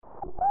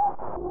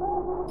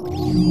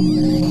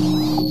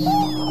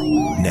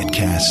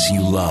Netcasts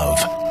you love.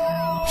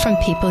 From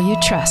people you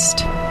trust.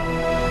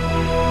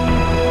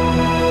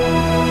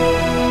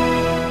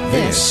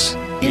 This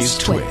is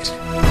Twit.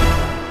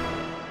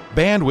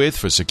 Bandwidth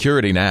for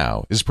Security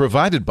Now is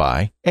provided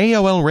by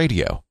AOL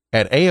Radio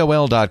at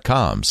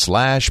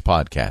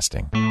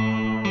aol.com/podcasting.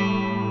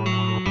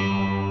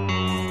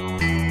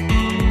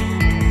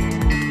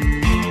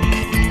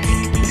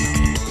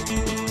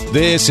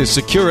 This is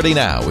Security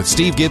Now with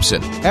Steve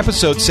Gibson,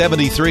 episode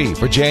 73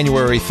 for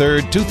January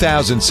 3rd,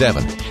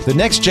 2007, the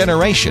next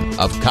generation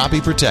of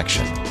copy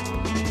protection.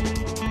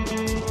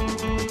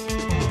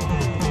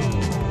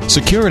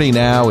 Security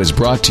Now is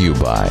brought to you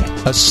by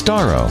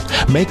Astaro,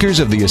 makers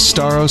of the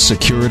Astaro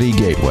Security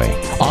Gateway,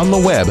 on the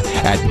web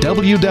at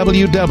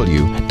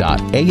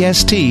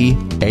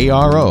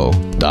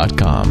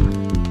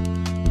www.astaro.com.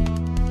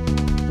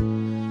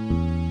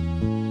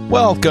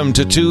 Welcome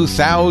to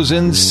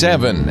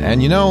 2007.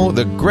 And you know,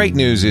 the great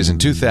news is in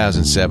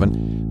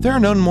 2007, there are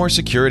no more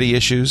security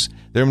issues.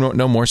 There are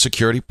no more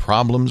security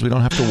problems. We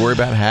don't have to worry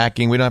about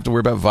hacking. We don't have to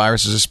worry about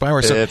viruses or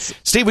spyware. So,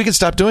 Steve, we can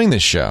stop doing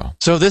this show.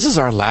 So this is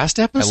our last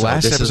episode? Our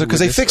last episode, because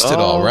they fixed it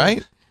all,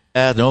 right?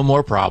 No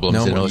more problems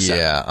in 07.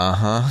 Yeah,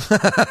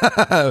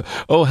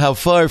 Oh, how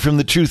far from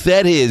the truth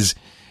that is.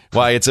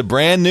 Why, it's a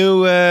brand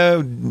new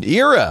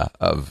era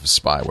of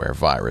spyware,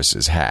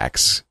 viruses,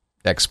 hacks,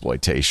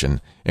 exploitation,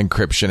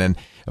 encryption, and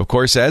of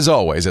course, as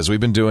always, as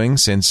we've been doing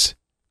since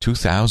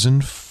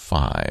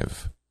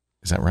 2005.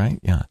 Is that right?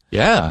 Yeah.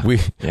 We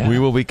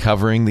will be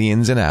covering the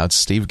ins and outs.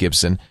 Steve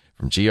Gibson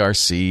from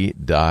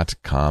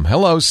grc.com.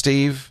 Hello,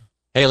 Steve.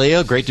 Hey,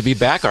 Leo. Great to be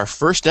back. Our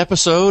first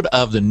episode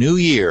of the new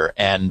year,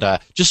 and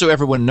just so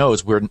everyone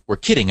knows, we're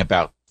kidding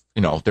about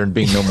there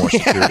being no more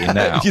security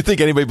now. Do you think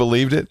anybody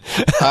believed it?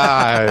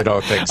 I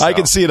don't think so. I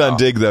can see it on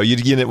Dig, though.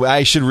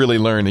 I should really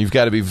learn. You've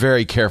got to be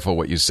very careful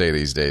what you say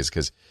these days,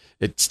 because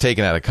it's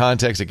taken out of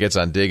context. It gets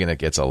on Dig, and it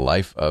gets a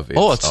life of its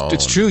own.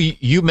 It's true.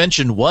 You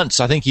mentioned once,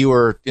 I think you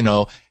were, I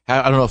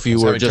don't know if you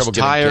were just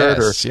tired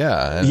or...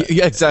 Yeah,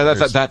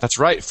 exactly. That's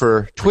right.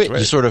 For Twit, right.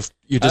 I didn't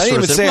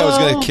even say I was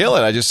going to kill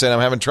it. I just said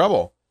I'm having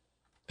trouble.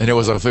 And it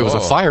was a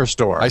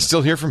firestorm. I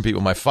still hear from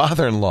people. My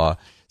father-in-law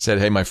said,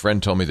 "Hey, my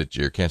friend told me that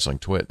you're canceling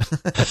Twit."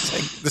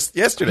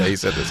 Yesterday he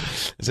said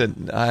this. I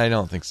said, "I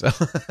don't think so."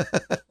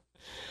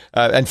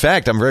 In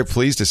fact, I'm very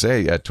pleased to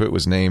say Twit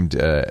was named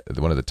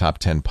one of the top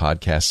 10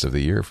 podcasts of the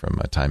year from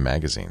Time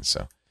Magazine.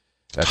 So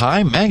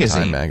Time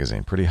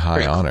Magazine, pretty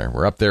high honor.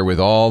 We're up there with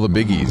all the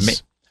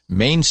biggies.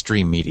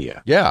 Mainstream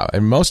media. Yeah,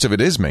 and most of it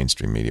is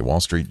mainstream media.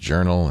 Wall Street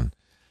Journal and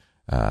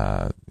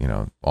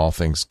all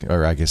things,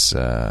 or I guess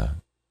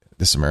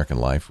This American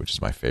Life, which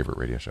is my favorite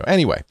radio show.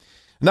 Anyway.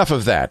 Enough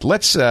of that.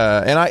 Let's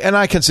and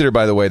I consider,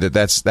 by the way, that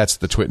that's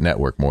the Twit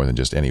network more than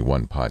just any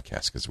one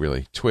podcast, because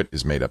really Twit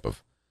is made up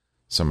of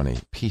so many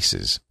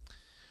pieces.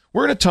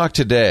 We're going to talk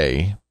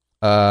today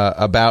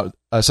about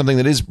something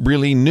that is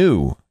really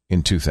new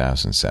in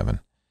 2007,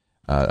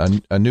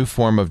 a new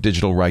form of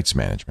digital rights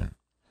management.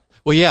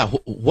 Well, yeah.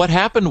 What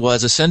happened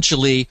was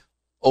essentially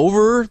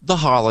over the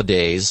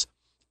holidays,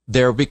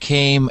 there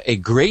became a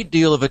great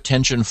deal of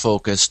attention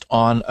focused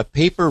on a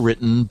paper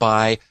written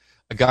by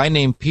a guy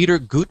named Peter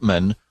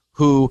Gutmann,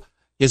 who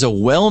is a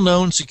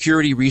well-known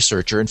security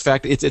researcher. In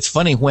fact, it's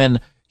funny,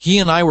 when he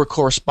and I were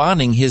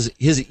corresponding, his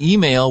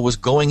email was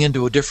going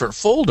into a different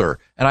folder.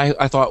 And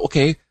I thought,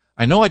 okay,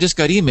 I know I just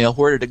got email.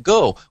 Where did it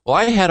go? Well,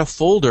 I had a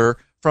folder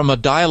from a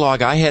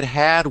dialogue I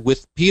had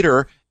with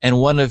Peter and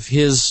one of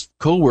his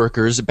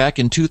coworkers back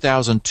in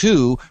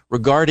 2002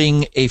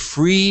 regarding a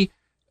free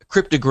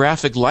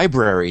cryptographic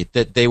library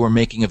that they were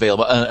making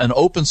available, an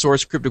open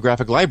source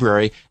cryptographic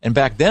library. And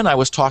back then I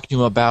was talking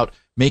to him about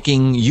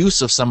making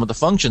use of some of the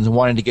functions and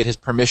wanting to get his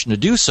permission to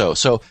do so.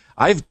 So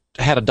I've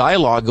had a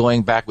dialogue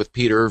going back with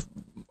Peter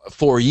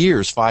 5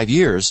 years.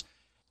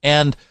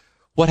 And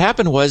what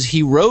happened was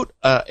he wrote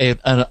a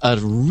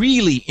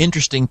really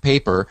interesting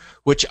paper,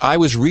 which I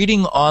was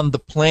reading on the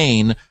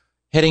plane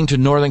heading to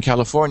Northern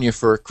California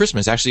for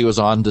Christmas. Actually, it was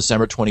on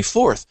December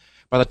 24th.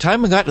 By the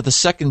time I got to the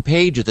second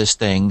page of this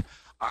thing,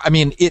 I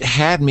mean, it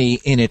had me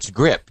in its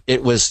grip.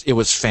 It was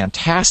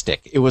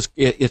fantastic.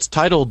 It's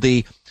titled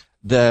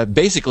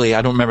basically,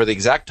 I don't remember the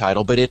exact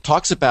title, but it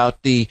talks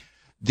about the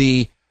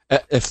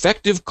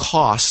effective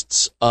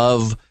costs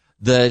of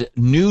the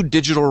new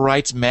digital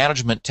rights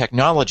management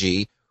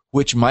technology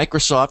which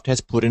Microsoft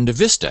has put into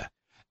Vista.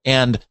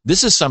 And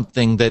this is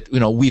something that,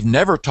 we've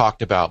never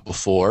talked about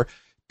before.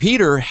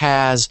 Peter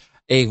has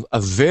a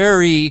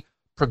very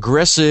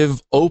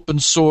progressive, open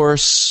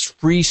source,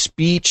 free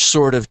speech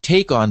sort of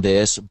take on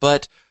this,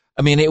 but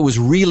I mean, it was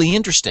really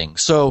interesting.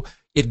 So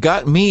it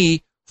got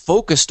me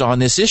focused on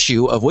this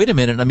issue of, wait a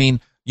minute, I mean,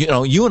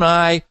 you and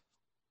I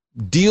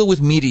deal with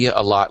media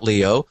a lot,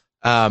 Leo.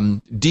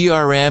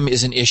 DRM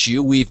is an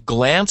issue. We've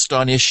glanced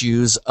on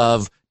issues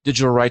of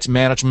digital rights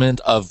management,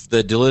 of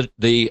the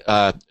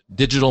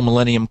Digital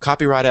Millennium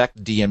Copyright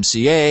Act,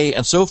 DMCA,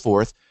 and so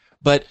forth,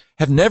 but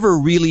have never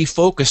really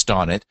focused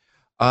on it.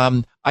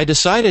 I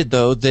decided,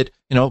 though, that,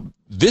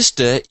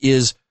 Vista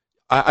is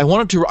I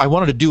wanted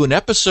to do an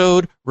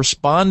episode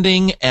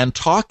responding and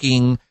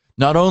talking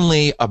not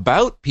only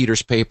about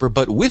Peter's paper,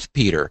 but with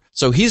Peter.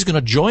 So he's going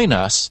to join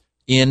us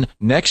in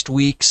next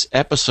week's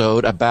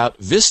episode about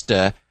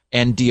Vista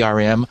and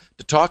DRM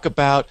to talk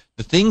about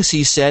the things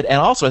he said. And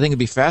also, I think it'd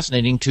be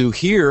fascinating to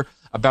hear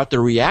about the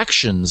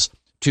reactions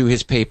to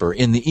his paper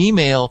in the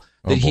email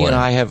that he and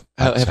I have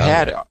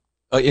had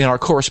in our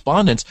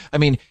correspondence. I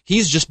mean,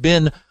 he's just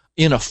been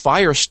in a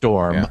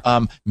firestorm.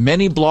 Yeah.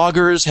 Many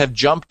bloggers have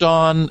jumped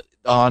on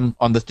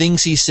the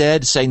things he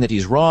said, saying that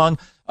he's wrong.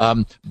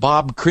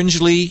 Bob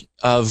Cringely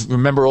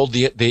remember the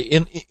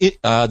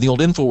old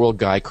InfoWorld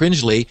guy,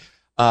 Cringely,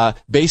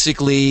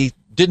 basically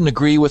didn't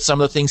agree with some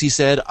of the things he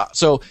said.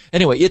 So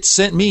anyway, it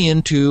sent me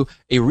into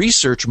a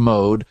research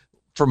mode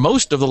for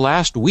most of the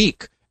last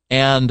week,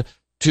 and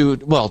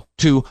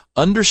to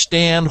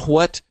understand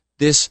what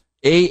this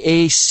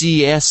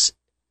AACS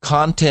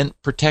content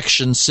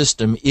protection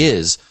system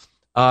is.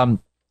 I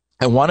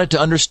wanted to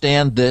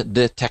understand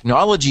the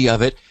technology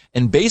of it,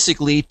 and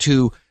basically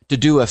to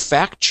do a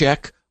fact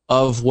check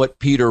of what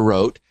Peter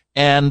wrote,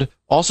 and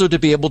also to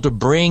be able to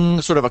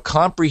bring sort of a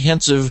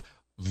comprehensive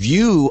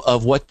view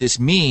of what this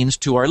means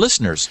to our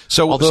listeners.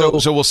 So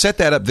we'll set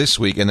that up this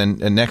week, and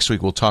then next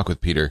week we'll talk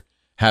with Peter,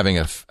 having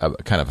a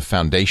kind of a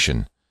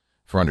foundation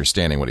for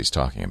understanding what he's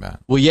talking about.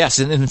 Well, yes,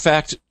 and in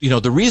fact,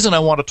 the reason I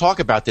want to talk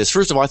about this,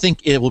 first of all, I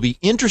think it will be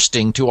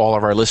interesting to all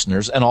of our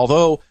listeners, and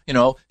although,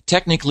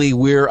 technically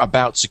we're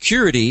about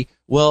security,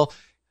 well,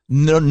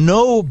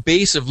 no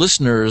base of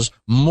listeners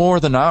more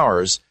than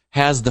ours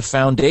has the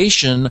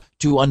foundation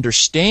to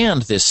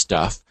understand this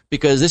stuff,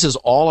 because this is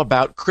all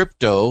about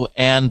crypto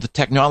and the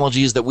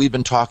technologies that we've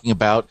been talking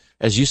about,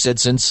 as you said,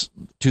 since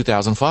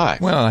 2005.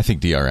 Well, I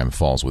think DRM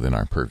falls within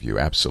our purview,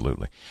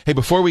 absolutely. Hey,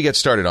 before we get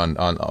started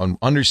on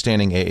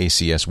understanding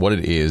AACS, what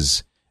it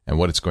is and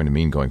what it's going to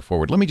mean going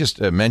forward, let me just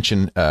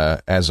mention,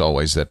 as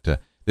always, that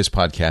this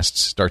podcast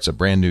starts a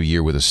brand new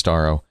year with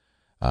Astaro.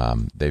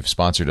 They've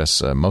sponsored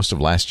us most of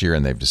last year,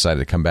 and they've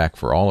decided to come back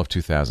for all of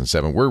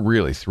 2007. We're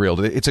really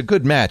thrilled. It's a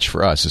good match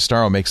for us.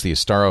 Astaro makes the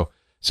Astaro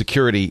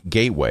Security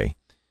Gateway.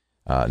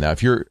 Now,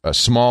 if you're a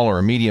small or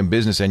a medium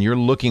business and you're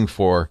looking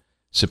for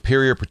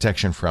superior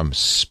protection from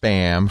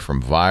spam,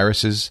 from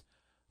viruses,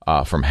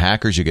 from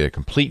hackers, you get a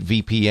complete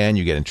VPN,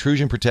 you get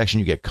intrusion protection,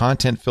 you get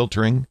content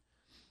filtering,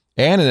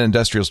 and an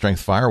industrial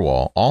strength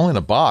firewall, all in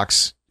a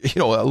box.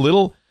 A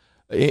little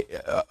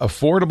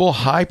affordable,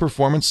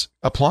 high-performance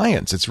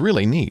appliance. It's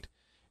really neat.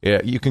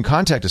 You can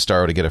contact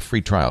Astaro to get a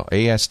free trial,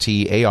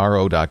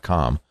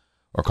 astaro.com,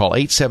 or call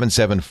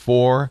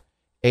 877-4-ASTARO,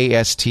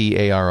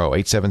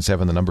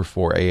 877, the number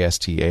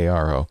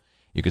 4-ASTARO.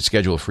 You can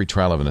schedule a free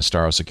trial of an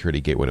Astaro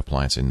Security Gateway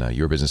appliance in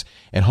your business.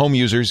 And home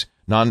users,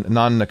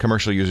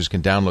 non-commercial users,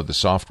 can download the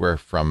software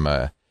from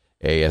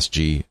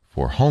ASG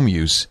for home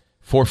use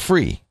for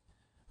free,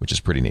 which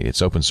is pretty neat.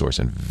 It's open source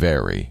and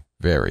very,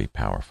 very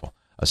powerful.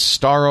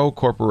 Astaro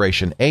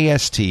Corporation,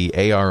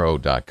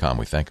 ASTARO.com.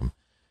 We thank them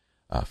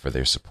for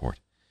their support.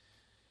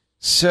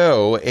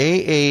 So,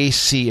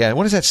 AACS,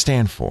 what does that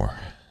stand for?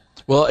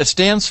 Well, it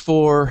stands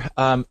for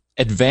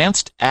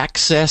Advanced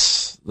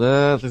Access.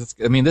 This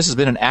has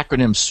been an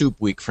acronym soup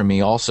week for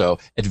me also.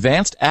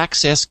 Advanced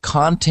Access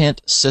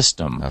Content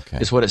System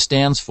is what it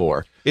stands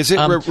for. Is it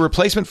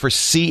replacement for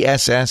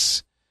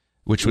CSS,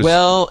 which was...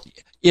 Well,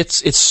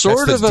 it's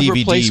sort of a DVD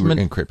replacement...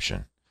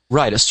 encryption.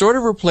 Right, a sort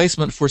of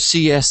replacement for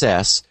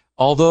CSS,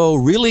 although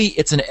really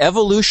it's an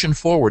evolution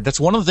forward.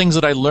 That's one of the things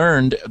that I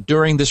learned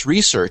during this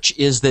research,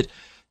 is that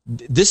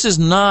this is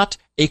not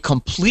a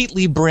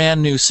completely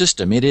brand new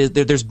system. It is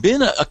there's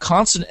been a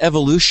constant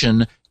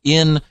evolution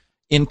in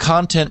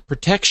content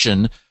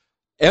protection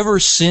ever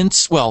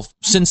since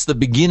the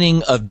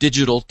beginning of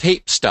digital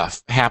tape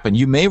stuff happened.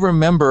 You may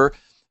remember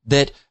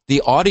that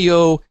the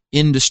audio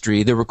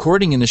industry, the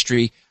recording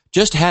industry,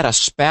 just had a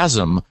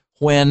spasm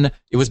when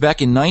it was back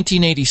in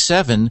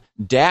 1987,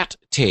 DAT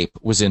tape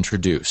was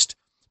introduced,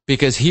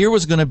 because here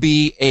was going to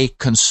be a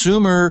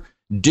consumer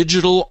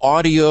digital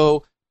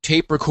audio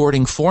tape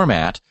recording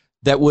format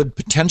that would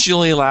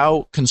potentially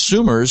allow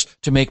consumers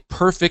to make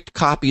perfect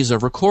copies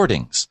of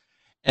recordings.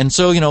 And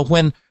so,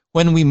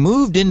 when we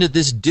moved into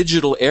this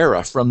digital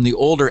era from the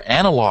older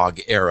analog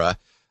era,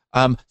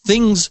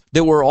 things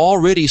that were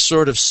already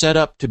sort of set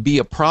up to be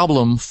a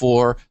problem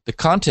for the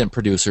content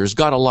producers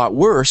got a lot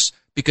worse,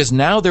 because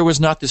now there was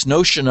not this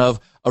notion of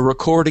a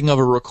recording of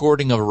a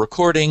recording of a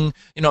recording.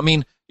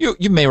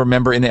 You may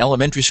remember in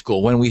elementary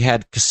school when we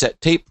had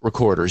cassette tape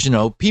recorders.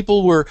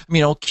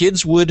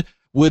 Kids would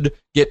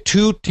get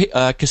two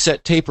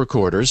cassette tape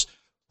recorders,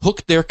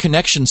 hook their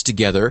connections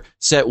together,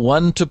 set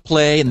one to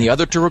play and the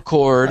other to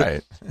record.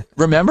 Right.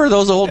 Remember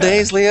those old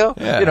days, Leo?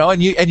 Yeah.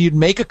 And you'd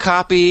make a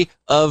copy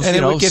of, and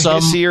it would get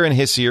hissier and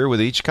hissier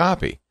with each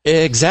copy.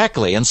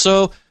 Exactly. And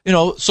so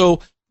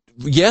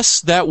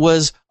yes, that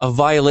was a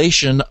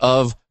violation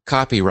of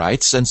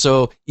copyrights. And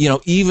so,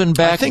 even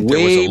back I think way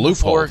there was a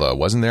loophole, before, though,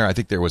 wasn't there? I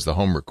think there was the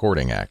Home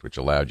Recording Act, which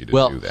allowed you to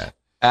do that.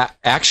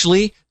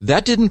 Actually,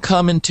 that didn't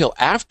come until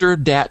after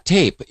DAT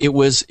tape. It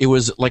was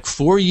like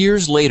 4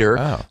 years later.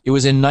 Oh. It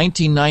was in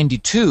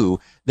 1992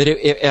 that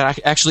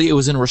it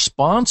was in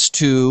response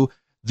to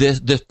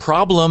the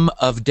problem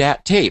of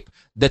DAT tape,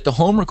 that the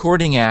Home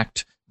Recording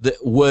Act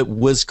that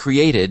was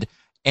created,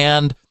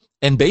 and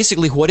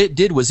basically what it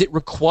did was it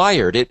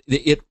required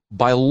it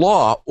by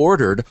law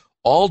ordered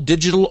all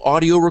digital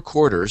audio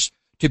recorders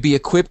to be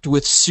equipped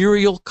with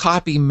serial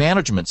copy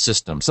management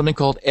system, something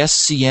called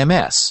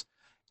SCMS.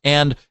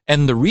 And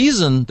the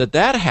reason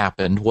that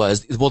happened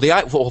was,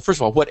 first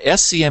of all, what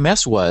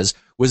SCMS was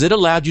it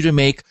allowed you to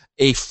make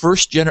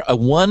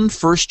one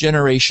first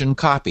generation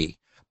copy,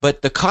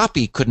 but the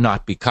copy could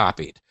not be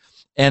copied.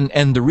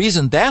 And the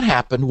reason that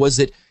happened was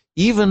that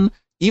even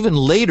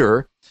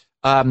later,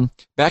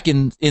 back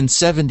in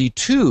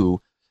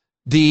 72,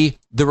 the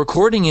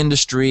recording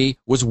industry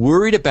was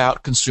worried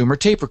about consumer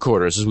tape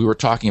recorders, as we were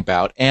talking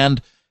about,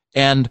 and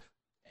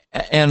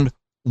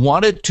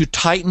wanted to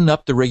tighten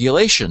up the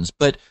regulations.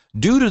 But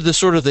due to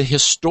the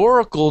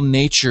historical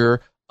nature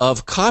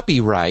of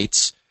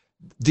copyrights,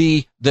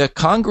 the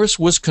Congress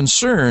was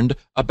concerned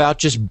about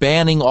just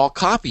banning all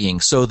copying.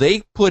 So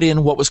they put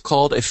in what was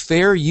called a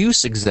fair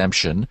use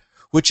exemption,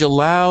 which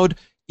allowed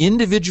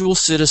individual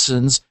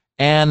citizens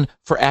and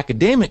for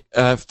academic,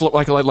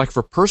 like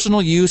for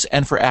personal use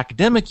and for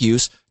academic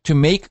use, to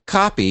make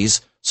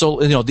copies. So,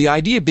 the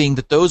idea being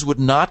that those would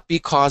not be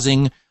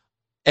causing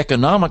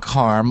economic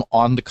harm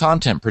on the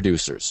content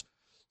producers.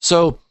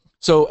 So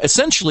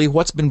essentially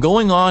what's been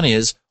going on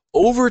is,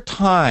 over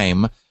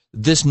time,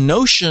 this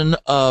notion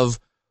of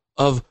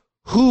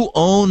who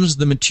owns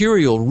the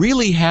material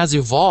really has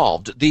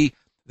evolved. The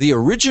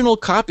original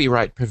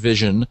copyright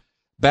provision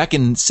back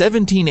in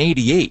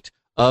 1788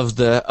 of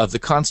the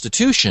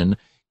Constitution,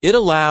 it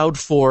allowed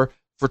for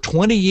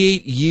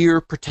 28-year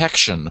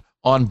protection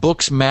on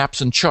books, maps,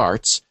 and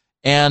charts,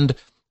 and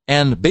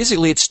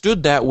basically it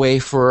stood that way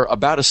for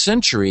about a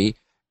century,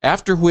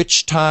 after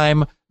which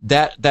time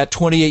that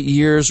 28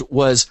 years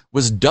was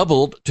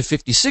doubled to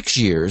 56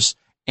 years,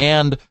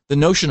 and the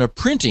notion of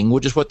printing,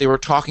 which is what they were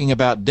talking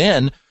about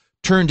then,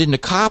 turned into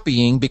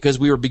copying, because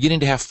we were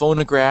beginning to have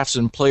phonographs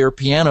and player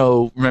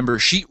piano,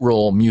 sheet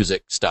roll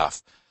music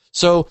stuff.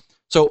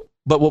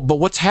 But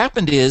what's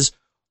happened is,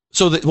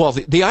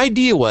 the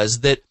idea was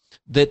that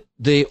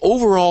the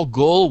overall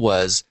goal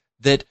was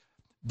that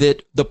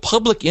the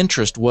public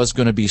interest was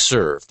going to be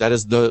served. That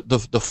is,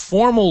 the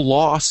formal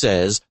law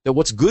says that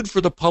what's good for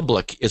the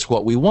public is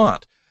what we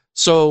want.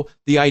 So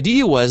the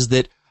idea was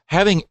that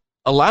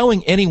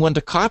allowing anyone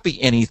to copy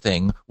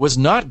anything was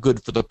not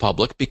good for the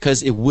public,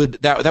 because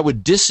that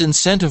would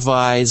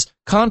disincentivize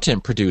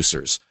content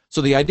producers.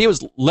 So the idea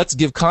was, let's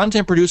give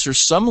content producers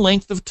some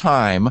length of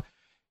time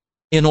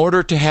in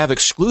order to have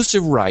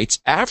exclusive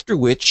rights, after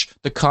which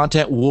the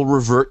content will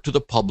revert to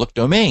the public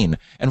domain.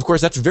 And of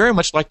course, that's very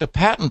much like the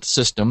patent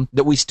system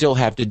that we still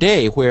have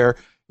today, where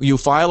you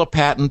file a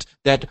patent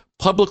that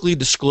publicly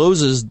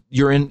discloses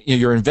your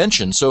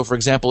invention. So, for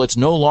example, it's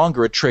no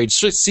longer a trade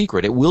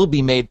secret. It will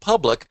be made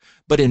public,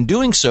 but in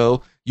doing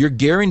so, you're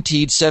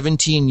guaranteed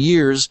 17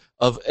 years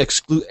of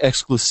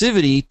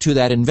exclusivity to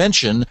that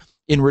invention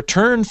in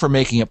return for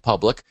making it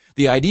public.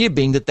 The idea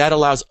being that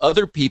allows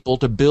other people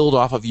to build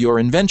off of your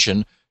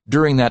invention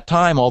during that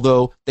time,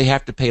 although they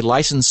have to pay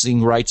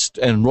licensing rights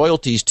and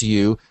royalties to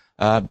you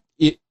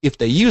if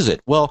they use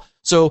it. Well,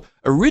 so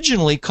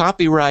originally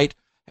copyright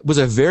was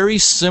a very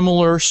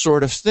similar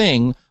sort of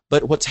thing,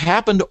 but what's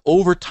happened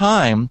over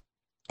time,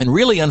 and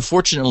really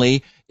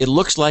unfortunately, it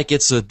looks like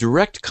it's a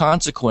direct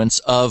consequence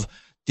of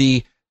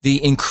the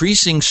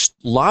increasing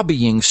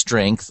lobbying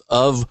strength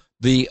of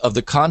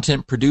the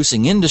content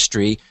producing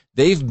industry.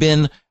 They've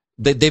been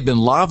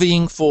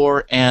lobbying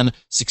for and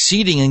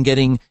succeeding in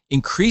getting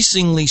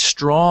increasingly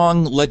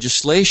strong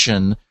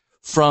legislation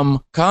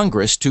from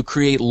Congress to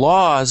create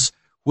laws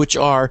which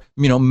are,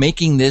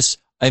 making this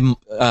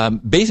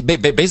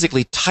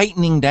basically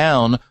tightening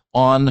down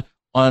on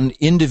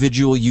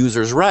individual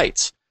users'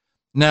 rights.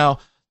 Now,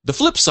 the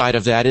flip side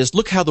of that is,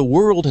 look how the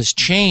world has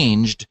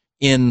changed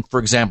in, for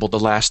example, the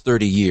last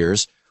 30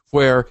 years.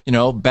 Where,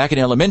 back in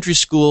elementary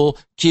school,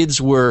 kids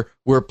were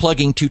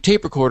plugging two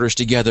tape recorders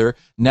together.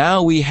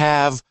 Now we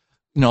have,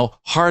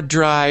 hard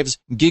drives,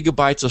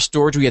 gigabytes of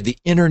storage. We have the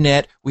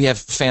internet. We have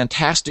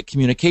fantastic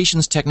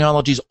communications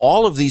technologies.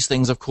 All of these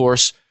things, of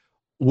course,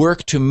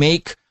 work to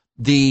make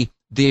the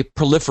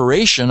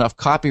proliferation of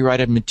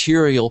copyrighted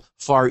material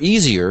far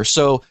easier.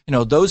 So,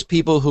 those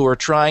people who are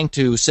trying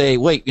to say,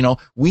 wait,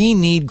 we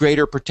need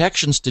greater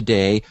protections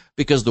today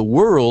because the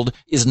world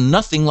is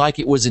nothing like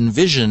it was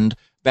envisioned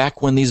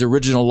back when these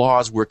original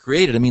laws were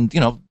created. I mean,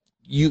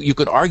 you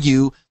could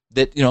argue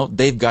that,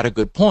 they've got a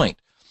good point.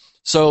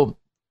 So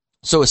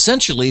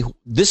essentially,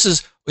 this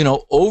is,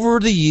 over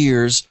the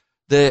years,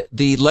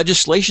 the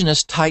legislation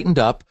has tightened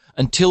up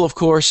until, of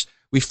course,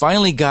 we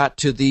finally got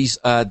to the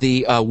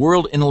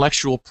World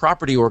Intellectual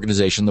Property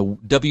Organization, the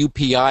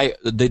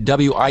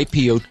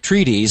WIPO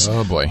treaties.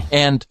 Oh boy.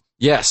 And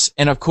yes,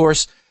 and of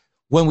course,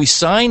 when we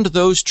signed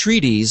those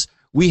treaties,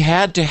 we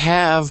had to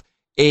have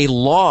a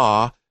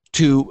law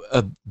to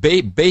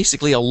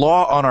basically a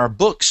law on our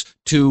books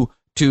to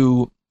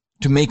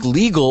make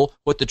legal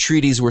what the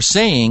treaties were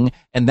saying,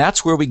 and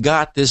that's where we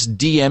got this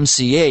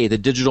DMCA, the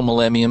Digital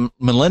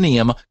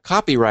Millennium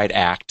Copyright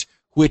Act,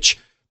 which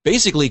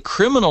basically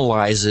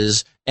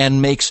criminalizes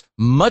and makes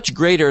much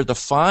greater the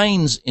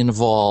fines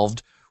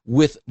involved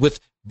with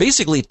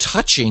basically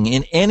touching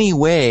in any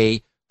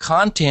way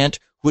content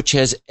which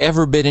has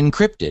ever been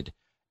encrypted.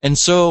 And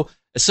so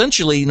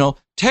essentially,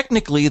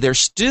 technically there's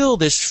still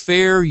this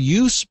fair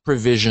use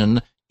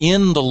provision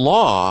in the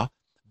law,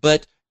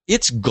 but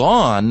it's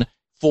gone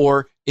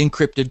for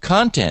encrypted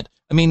content.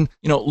 I mean,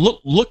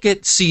 look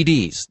at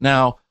CDs.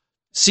 Now,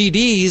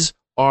 CDs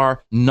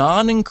are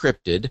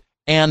non-encrypted,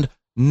 and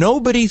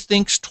nobody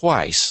thinks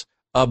twice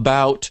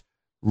about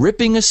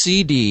ripping a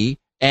CD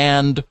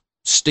and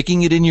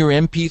sticking it in your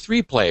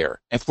MP3 player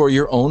and for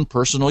your own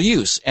personal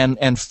use.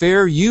 And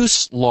fair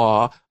use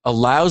law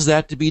allows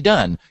that to be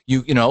done.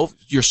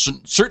 You're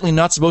certainly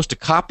not supposed to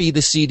copy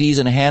the CDs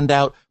and hand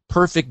out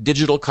perfect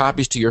digital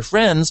copies to your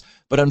friends,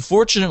 but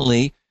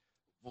unfortunately,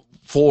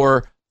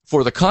 for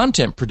the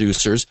content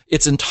producers,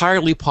 it's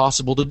entirely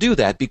possible to do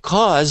that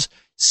because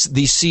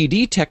the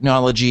CD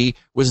technology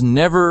was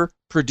never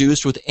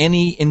produced with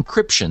any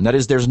encryption. That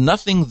is, there's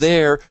nothing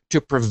there to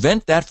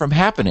prevent that from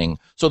happening.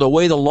 So the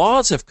way the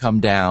laws have come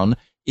down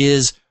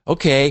is,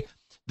 okay,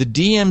 the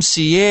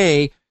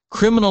DMCA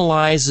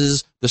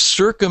criminalizes the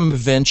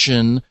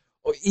circumvention,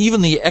 or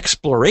even the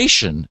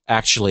exploration,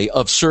 actually,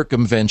 of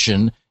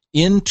circumvention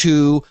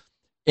into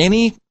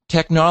any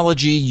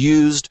technology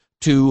used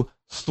to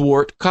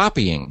thwart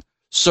copying.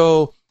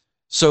 So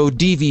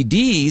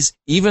DVDs,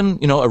 even,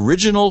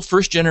 original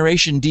first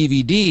generation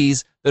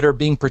DVDs that are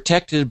being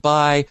protected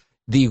by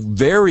the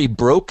very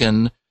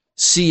broken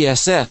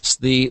CSS,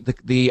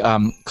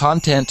 the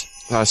content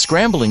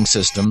scrambling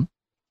system,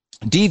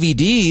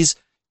 DVDs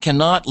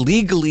cannot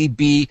legally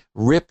be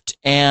ripped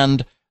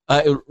and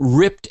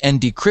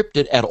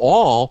decrypted at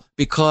all,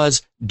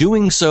 because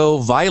doing so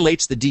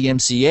violates the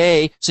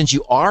DMCA, since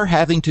you are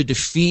having to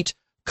defeat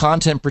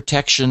content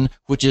protection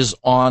which is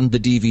on the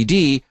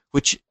DVD,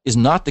 which is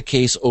not the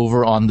case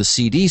over on the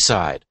CD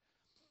side.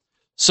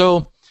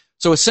 So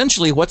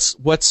essentially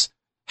what's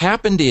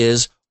happened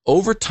is,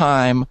 over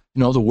time,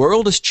 the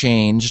world has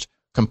changed,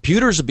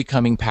 computers are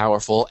becoming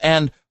powerful,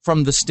 and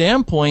from the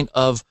standpoint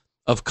of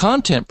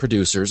content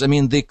producers, I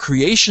mean, the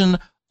creation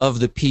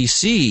of the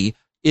PC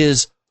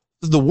is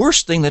the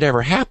worst thing that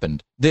ever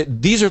happened.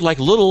 These are like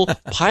little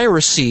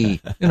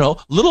piracy,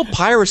 little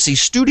piracy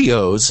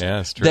studios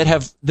that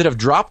have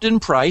dropped in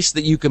price,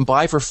 that you can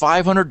buy for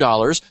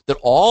 $500, that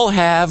all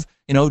have,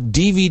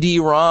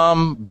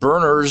 DVD-ROM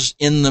burners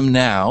in them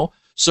now.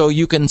 So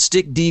you can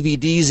stick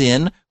DVDs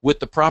in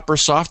with the proper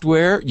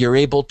software. You're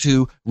able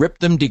to rip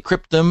them,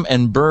 decrypt them,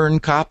 and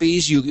burn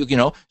copies.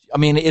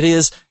 It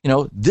is,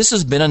 this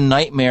has been a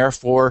nightmare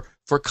for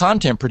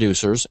content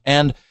producers,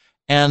 and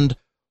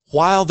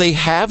while they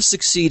have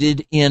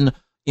succeeded in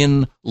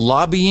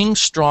lobbying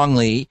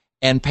strongly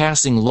and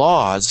passing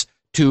laws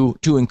to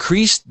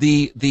increase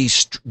the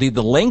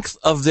length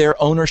of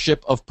their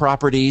ownership of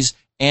properties,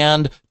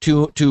 and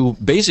to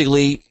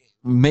basically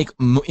make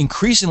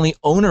increasingly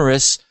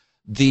onerous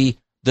the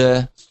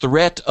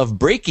threat of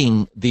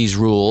breaking these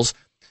rules,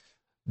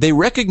 they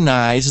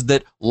recognize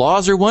that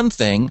laws are one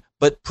thing,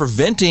 but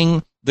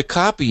preventing the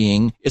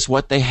copying is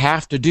what they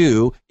have to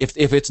do if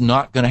it's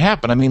not going to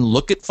happen. I mean,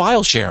 look at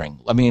file sharing.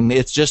 I mean,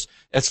 it's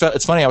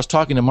funny. I was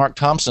talking to Mark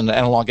Thompson at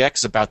Analog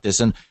X about this,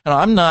 and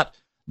I'm not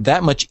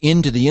that much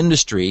into the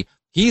industry.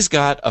 He's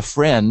got a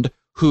friend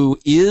who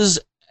is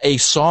a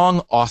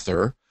song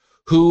author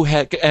who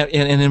had,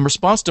 and in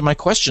response to my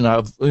question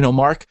of,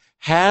 Mark,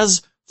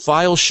 has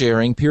file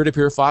sharing,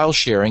 peer-to-peer file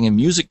sharing and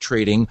music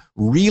trading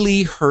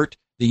really hurt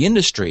the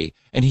industry?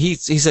 And he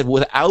said,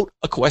 without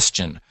a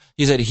question.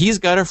 He said he's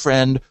got a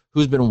friend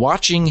who's been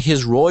watching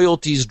his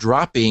royalties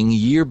dropping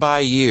year by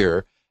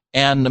year,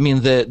 and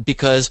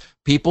because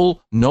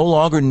people no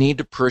longer need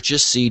to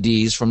purchase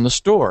CDs from the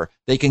store.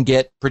 They can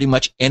get pretty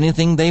much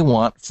anything they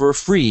want for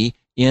free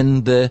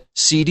in the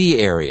CD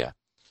area.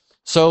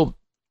 So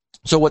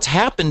what's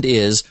happened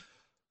is,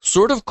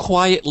 sort of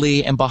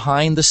quietly and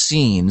behind the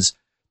scenes,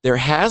 there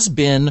has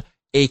been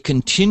a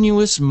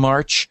continuous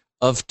march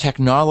of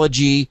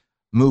technology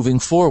moving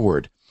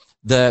forward.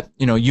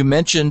 You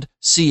mentioned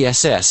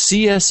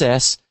CSS.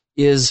 CSS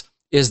is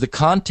the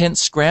content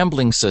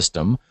scrambling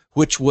system,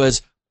 which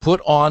was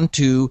put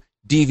onto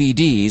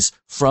DVDs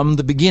from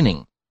the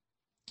beginning.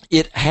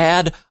 It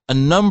had a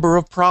number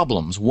of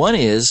problems. One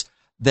is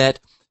that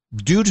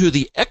due to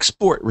the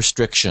export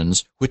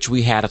restrictions which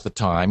we had at the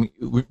time,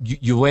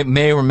 you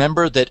may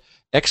remember that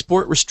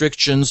export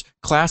restrictions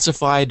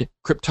classified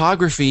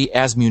cryptography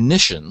as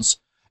munitions,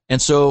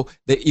 and so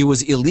that it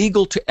was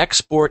illegal to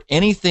export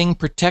anything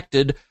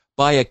protected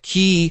by a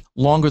key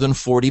longer than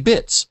 40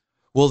 bits.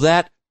 Well,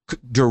 that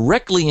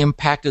directly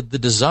impacted the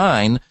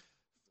design.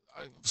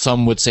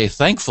 Some would say,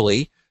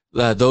 thankfully,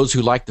 those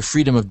who like the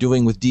freedom of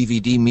doing with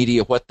DVD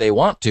media what they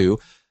want to,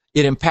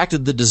 it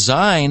impacted the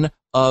design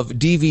of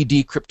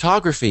DVD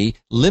cryptography,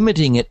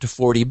 limiting it to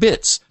 40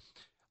 bits.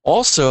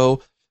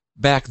 Also,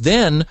 back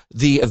then,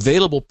 the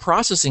available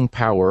processing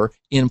power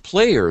in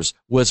players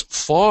was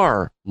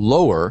far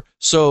lower,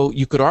 so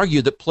you could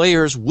argue that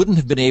players wouldn't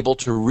have been able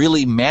to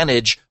really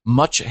manage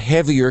much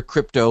heavier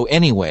crypto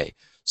anyway.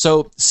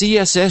 So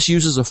CSS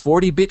uses a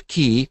 40-bit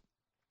key,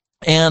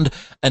 and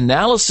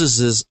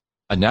analyses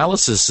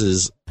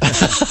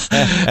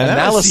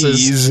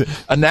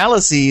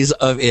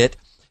of it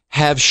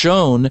have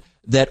shown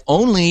that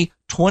only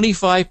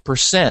 25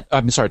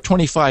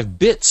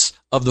 bits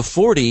of the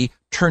 40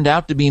 turned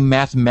out to be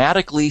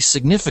mathematically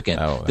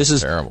significant. Oh, this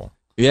is terrible.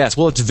 Yes,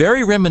 well, it's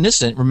very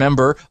reminiscent,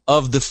 remember,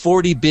 of the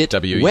 40-bit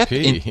WEP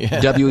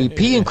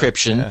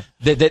encryption.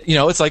 Yeah. That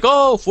it's like,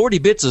 40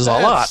 bits is a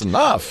lot. That's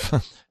enough.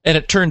 And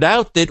it turned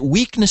out that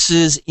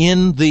weaknesses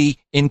in the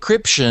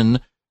encryption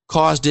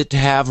caused it to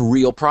have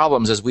real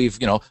problems, as we've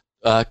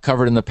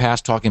covered in the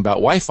past talking about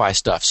Wi-Fi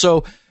stuff.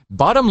 So,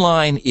 bottom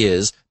line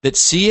is that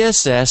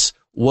CSS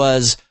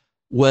was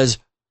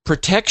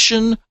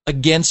protection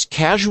against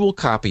casual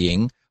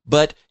copying,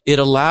 but it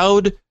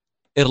allowed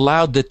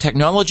the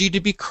technology to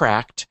be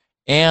cracked,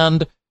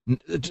 and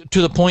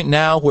to the point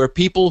now where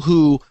people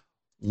who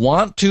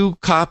want to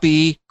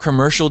copy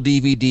commercial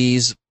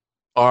DVDs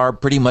are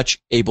pretty much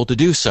able to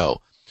do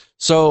so.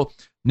 So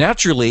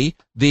naturally,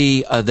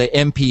 the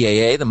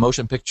MPAA, the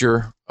Motion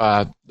Picture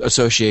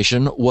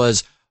Association,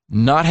 was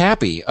not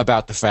happy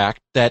about the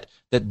fact that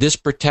this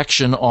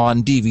protection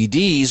on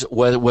DVDs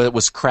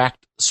was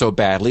cracked so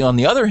badly. On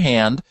the other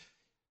hand,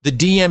 the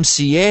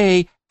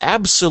DMCA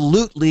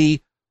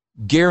absolutely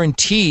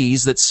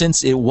guarantees that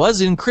since it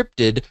was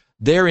encrypted,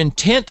 their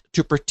intent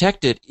to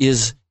protect it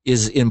is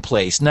in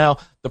place. Now,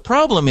 the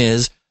problem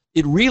is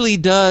it really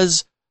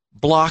does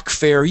block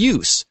fair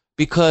use,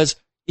 because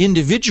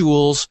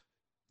individuals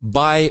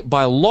by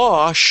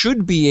law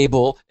should be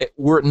able,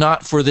 were it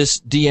not for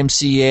this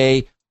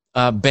DMCA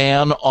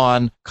ban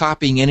on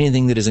copying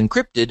anything that is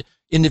encrypted,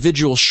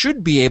 individuals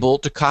should be able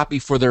to copy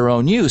for their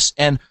own use.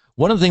 And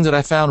one of the things that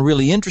I found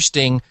really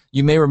interesting,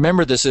 you may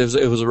remember this,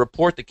 it was a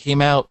report that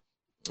came out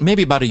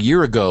maybe about a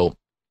year ago,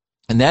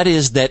 and that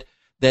is that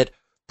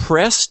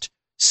pressed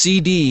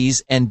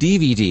CDs and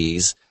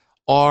DVDs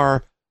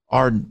are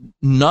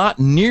not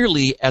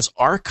nearly as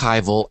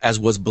archival as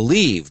was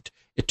believed.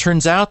 It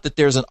turns out that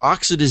there's an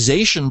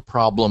oxidization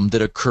problem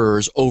that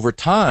occurs over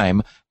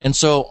time, and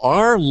so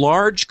our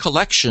large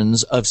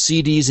collections of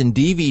CDs and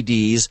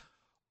DVDs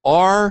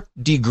are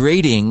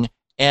degrading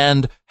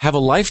and have a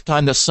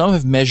lifetime that some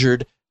have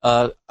measured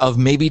of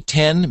maybe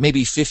 10,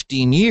 maybe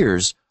 15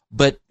 years,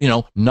 but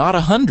not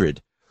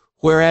 100.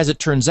 Whereas it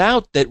turns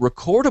out that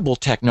recordable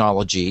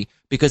technology,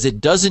 because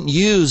it doesn't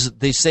use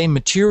the same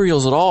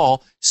materials at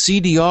all,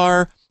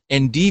 CDR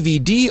and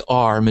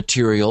DVD-R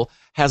material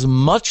has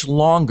much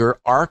longer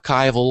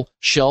archival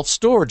shelf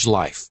storage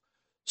life.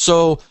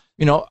 So,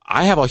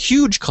 I have a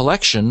huge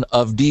collection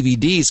of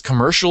DVDs,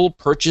 commercial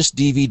purchased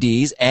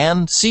DVDs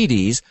and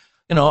CDs,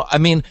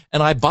 and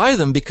I buy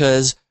them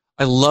because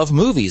I love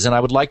movies and I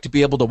would like to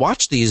be able to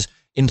watch these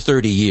in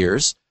 30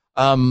 years.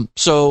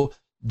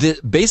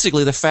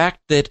 Basically the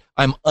fact that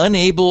I'm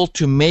unable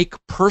to make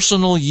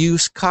personal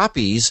use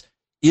copies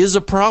is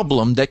a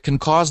problem that can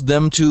cause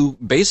them to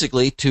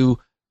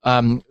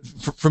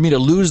for me to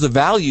lose the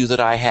value that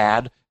I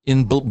had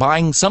in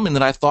buying something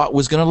that I thought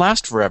was going to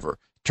last forever.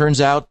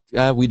 Turns out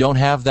we don't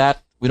have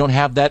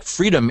that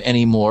freedom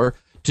anymore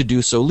to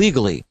do so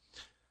legally.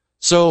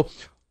 So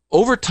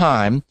over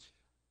time,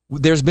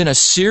 there's been a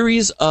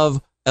series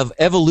of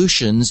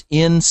evolutions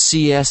in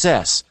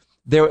CSS.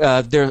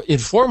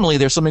 Informally,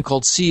 there's something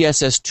called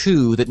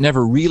CSS2 that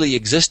never really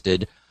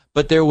existed,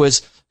 but there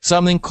was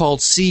something called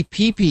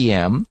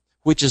CPPM,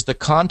 which is the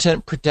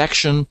content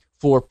protection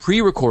for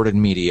pre-recorded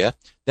media.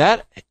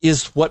 That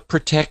is what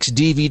protects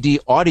DVD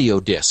audio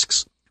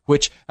discs,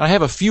 which I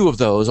have a few of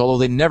those, although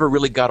they never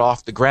really got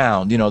off the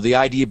ground. The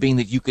idea being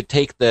that you could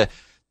take the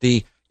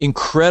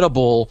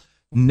incredible,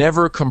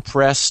 never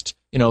compressed,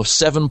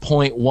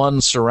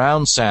 7.1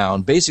 surround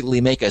sound, basically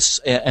make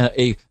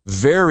a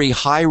very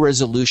high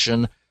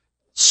resolution,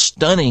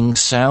 stunning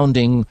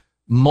sounding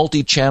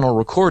multi-channel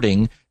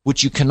recording,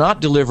 which you cannot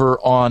deliver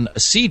on a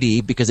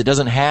CD because it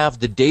doesn't have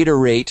the data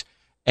rate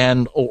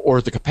or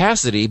the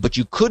capacity, but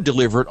you could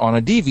deliver it on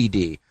a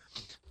DVD.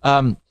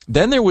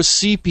 Then there was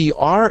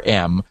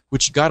CPRM,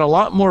 which got a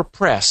lot more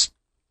press.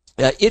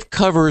 It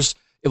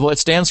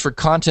stands for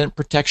Content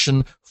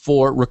Protection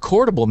for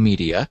Recordable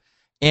Media,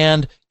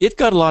 and it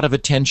got a lot of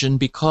attention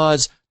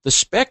because the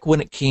spec, when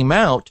it came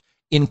out,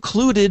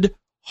 included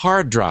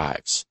hard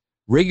drives,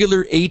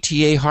 regular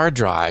ATA hard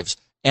drives,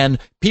 and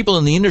people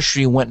in the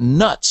industry went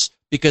nuts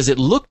because it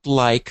looked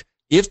like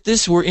if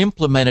this were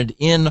implemented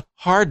in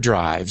hard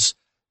drives,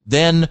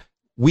 then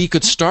we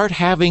could start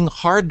having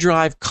hard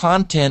drive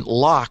content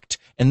locked,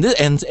 and the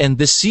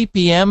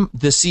CPPM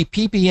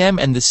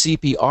and the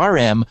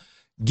CPRM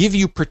give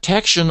you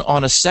protection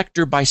on a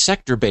sector by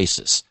sector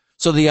basis.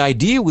 So the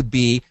idea would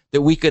be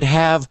that we could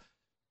have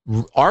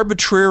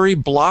arbitrary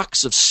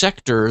blocks of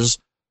sectors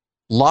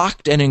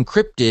locked and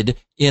encrypted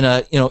in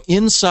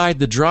inside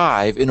the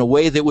drive in a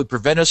way that would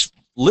prevent us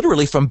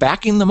literally from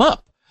backing them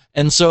up.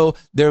 And so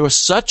there was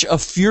such a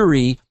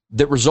fury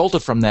that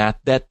resulted from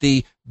that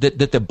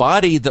the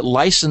body that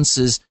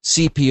licenses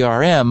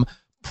CPRM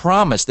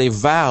promised, they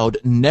vowed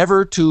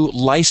never to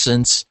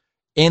license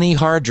any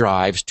hard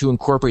drives to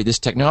incorporate this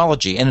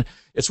technology. And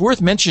it's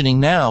worth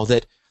mentioning now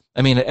that,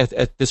 I mean,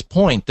 at this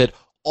point, that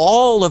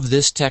all of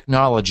this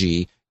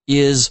technology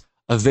is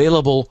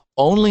available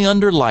only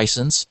under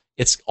license.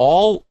 It's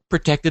all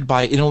protected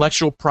by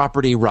intellectual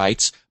property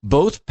rights,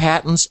 both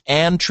patents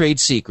and trade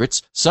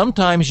secrets.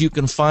 Sometimes you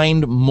can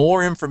find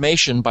more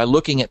information by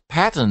looking at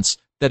patents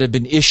that have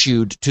been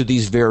issued to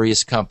these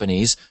various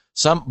companies.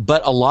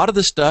 But a lot of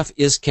the stuff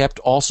is kept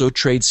also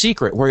trade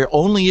secret, where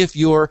only if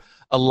you're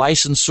a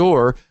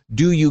licensor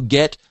do you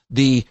get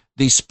the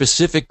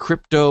specific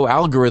crypto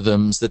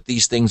algorithms that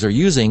these things are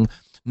using,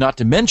 not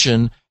to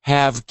mention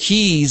have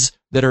keys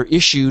that are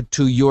issued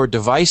to your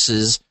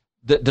devices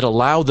that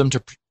allow them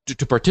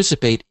to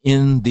participate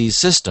in these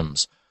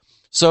systems.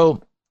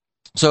 So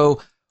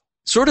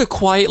sort of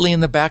quietly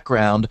in the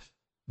background,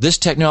 this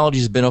technology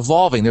has been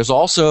evolving. There's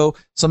also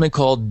something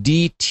called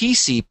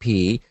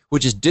DTCP,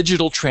 which is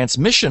Digital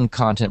Transmission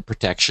Content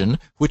Protection,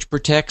 which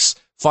protects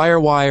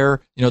FireWire,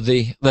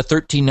 the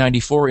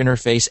 1394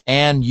 interface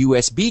and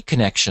USB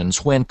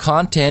connections when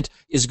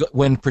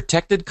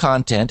protected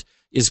content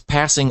is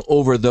passing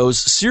over those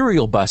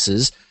serial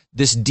buses.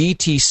 This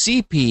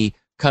DTCP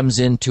comes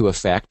into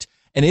effect,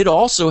 and it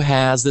also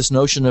has this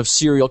notion of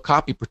serial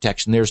copy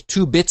protection. There's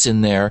 2 bits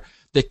in there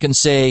that can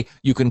say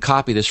you can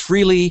copy this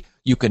freely,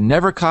 you can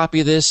never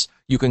copy this,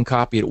 you can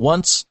copy it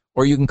once,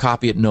 or you can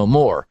copy it no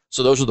more.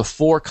 So those are the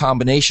 4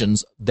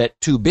 combinations that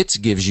 2 bits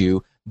gives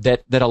you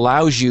that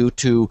allows you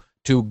to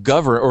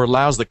govern, or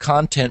allows the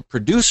content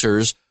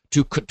producers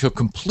to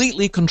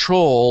completely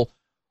control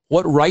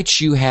what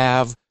rights you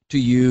have to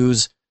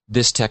use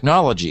this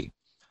technology.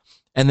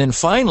 And then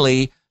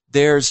finally,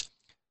 there's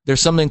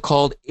something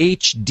called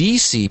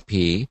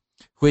HDCP,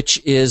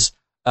 which is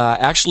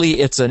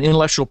actually, it's an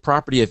intellectual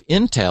property of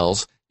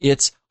Intel's.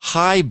 It's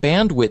high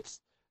bandwidth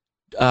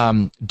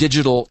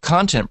digital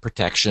content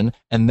protection,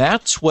 and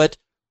that's what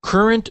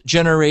current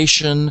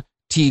generation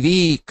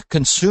TV,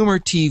 consumer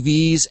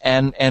TVs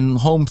and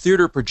home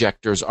theater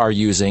projectors are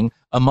using,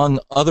 among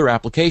other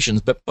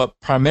applications, but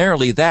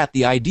primarily that.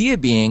 The idea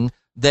being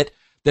that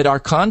our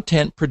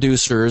content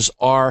producers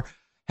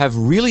have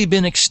really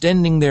been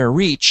extending their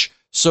reach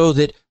so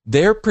that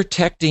they're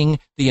protecting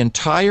the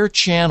entire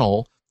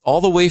channel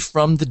all the way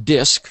from the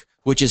disk,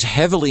 which is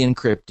heavily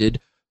encrypted,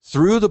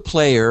 through the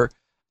player,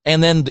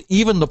 and then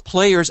even the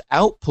player's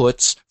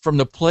outputs from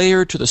the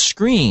player to the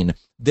screen.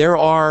 There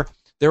are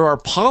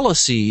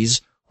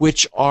policies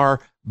which are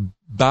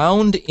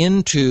bound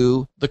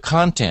into the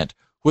content,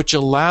 which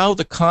allow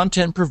the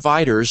content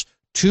providers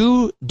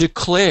to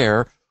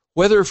declare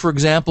whether, for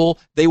example,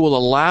 they will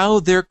allow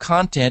their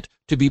content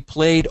to be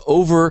played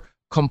over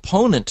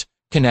component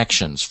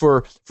connections.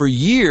 For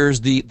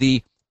years,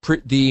 the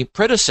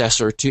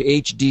predecessor to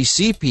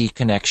HDCP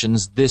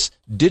connections, this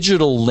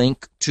digital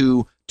link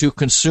to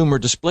consumer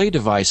display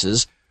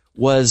devices,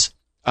 was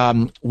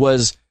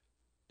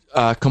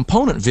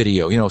component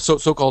video,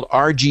 so-called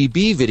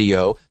RGB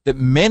video that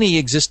many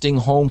existing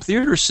home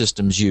theater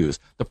systems use.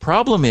 The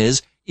problem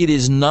is it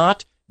is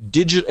not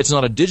digital. It's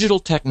not a digital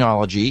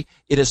technology.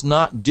 It is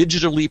not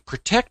digitally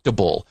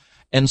protectable.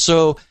 And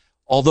so,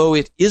 although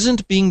it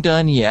isn't being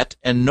done yet,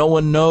 and no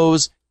one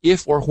knows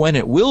if or when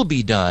it will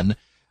be done,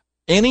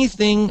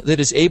 anything that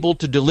is able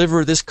to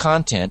deliver this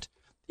content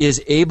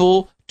is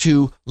able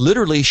to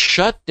literally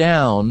shut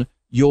down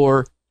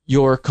your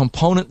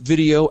component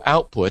video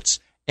outputs,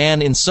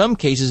 and in some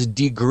cases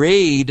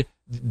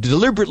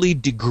deliberately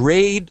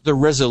degrade the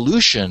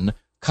resolution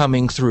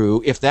coming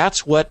through if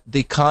that's what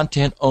the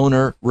content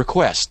owner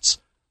requests.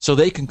 So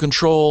they can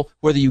control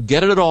whether you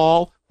get it at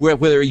all,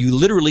 whether you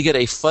literally get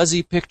a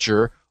fuzzy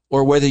picture,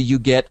 or whether you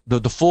get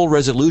the full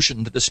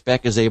resolution that the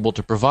spec is able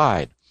to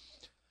provide.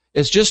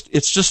 It's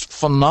just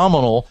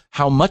phenomenal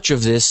how much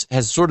of this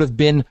has sort of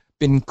been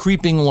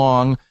creeping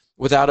along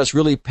without us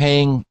really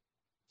paying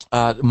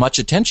much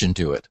attention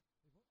to it.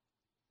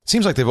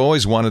 Seems like they've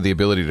always wanted the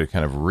ability to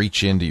kind of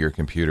reach into your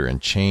computer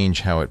and change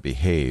how it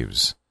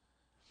behaves,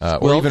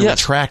 or even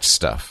retract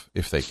stuff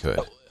if they could.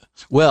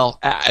 Well,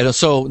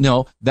 so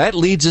no, that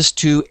leads us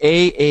to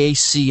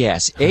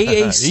AACS.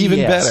 AACS, even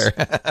better.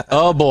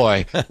 Oh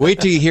boy,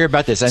 wait till you hear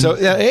about this. So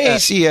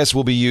AACS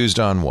will be used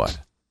on what?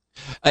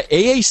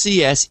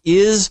 AACS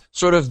is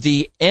sort of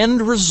the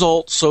end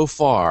result so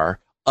far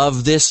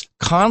of this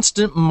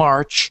constant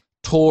march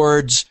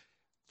towards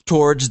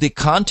the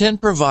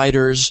content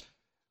providers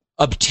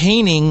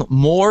obtaining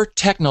more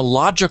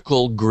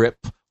technological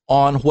grip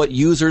on what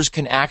users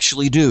can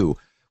actually do.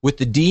 With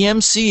the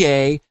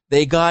DMCA,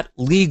 they got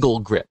legal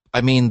grip.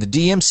 I mean, the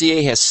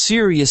DMCA has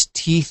serious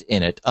teeth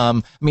in it.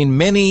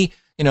 Many,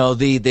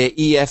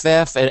 the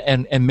EFF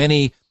and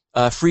many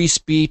free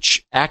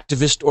speech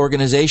activist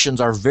organizations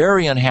are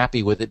very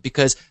unhappy with it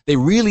because they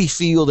really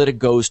feel that it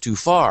goes too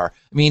far.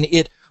 I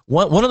mean,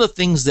 one of the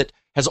things that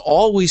has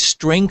always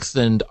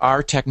strengthened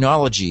our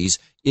technologies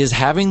is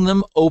having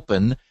them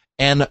open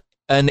and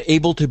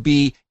able to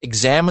be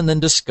examined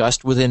and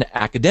discussed within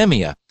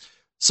academia.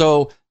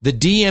 So the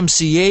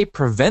DMCA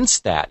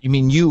prevents that. I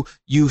mean,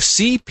 you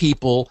see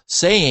people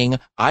saying,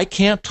 I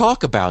can't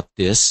talk about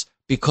this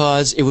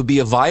because it would be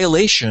a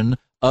violation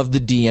of the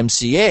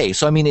DMCA.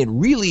 So, I mean, it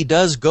really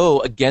does go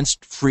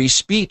against free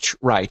speech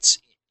rights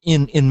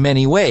in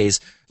many ways,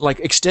 like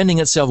extending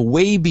itself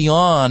way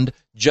beyond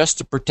just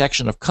the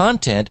protection of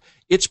content.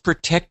 It's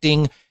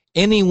protecting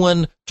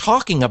anyone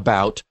talking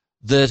about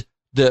the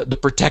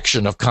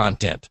protection of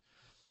content.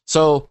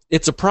 So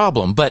it's a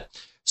problem. But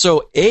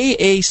so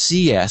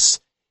AACS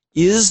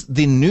is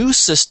the new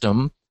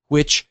system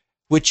which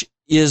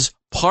is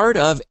part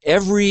of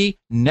every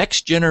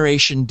next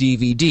generation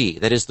DVD.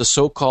 That is the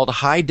so-called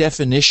high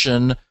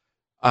definition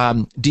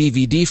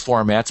DVD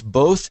formats,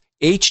 both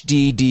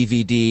HD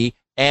DVD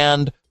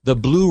and the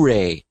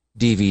Blu-ray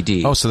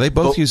DVD. Oh, so they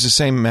both use the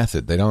same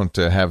method. They don't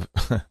have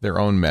their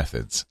own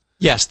methods.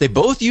 Yes, they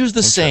both use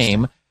the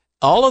same.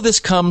 All of this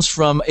comes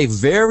from a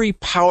very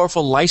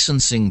powerful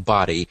licensing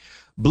body.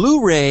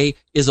 Blu-ray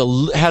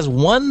has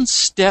one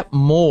step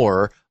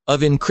more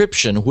of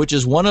encryption, which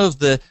is one of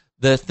the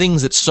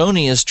things that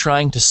Sony is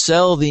trying to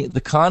sell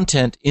the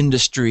content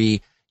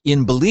industry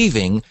in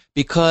believing,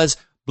 because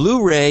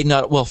Blu-ray,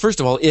 first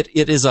of all, it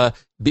is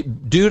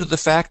due to the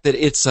fact that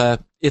it's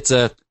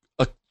a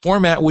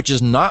format which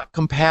is not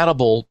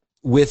compatible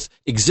with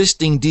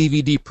existing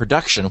DVD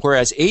production,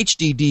 whereas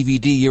HD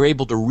DVD, you're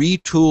able to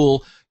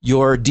retool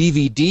your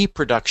DVD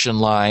production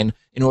line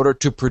in order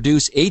to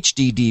produce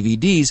HD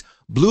DVDs.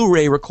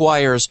 Blu-ray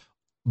requires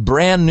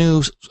brand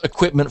new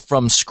equipment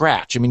from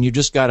scratch. I mean, you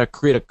just got to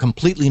create a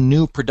completely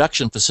new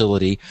production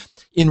facility.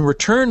 In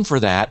return for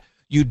that,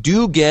 you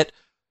do get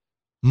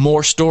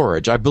more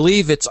storage. I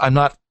believe I'm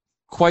not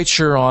quite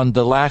sure on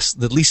the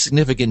least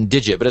significant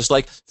digit, but it's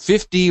like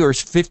 50 or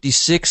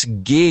 56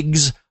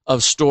 gigs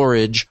of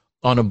storage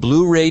on a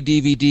Blu-ray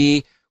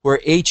DVD, where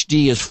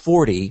HD is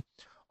 40.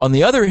 On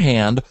the other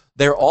hand,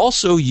 they're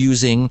also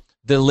using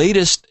the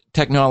latest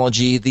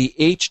technology, the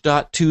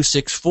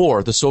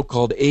H.264, the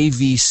so-called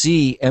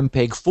AVC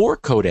MPEG-4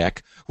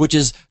 codec, which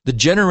is the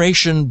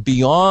generation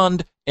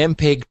beyond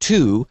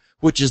MPEG-2,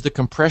 which is the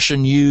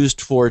compression used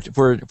for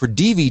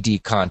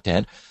DVD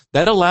content.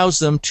 That allows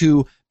them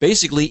to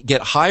basically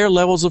get higher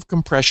levels of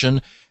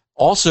compression.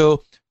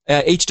 Also,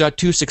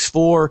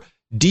 H.264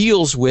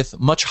 deals with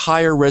much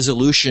higher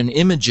resolution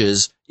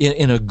images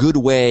in a good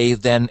way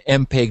than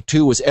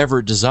MPEG-2 was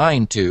ever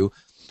designed to.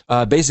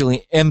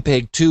 Basically,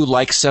 MPEG-2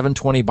 like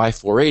 720 by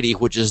 480,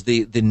 which is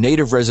the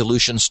native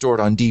resolution stored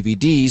on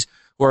DVDs,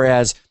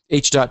 whereas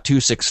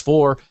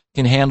H.264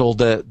 can handle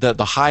the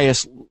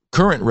highest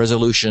current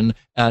resolution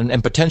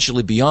and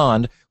potentially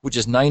beyond, which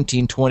is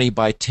 1920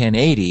 by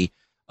 1080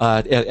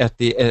 at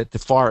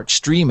the far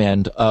extreme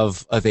end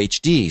of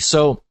HD.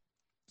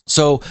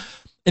 So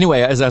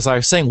anyway, as I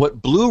was saying,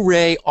 what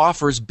Blu-ray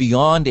offers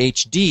beyond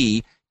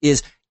HD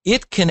is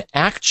it can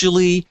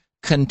actually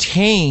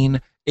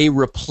contain a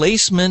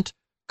replacement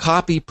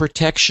copy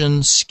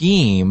protection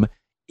scheme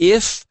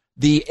if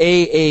the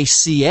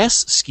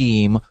AACS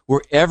scheme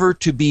were ever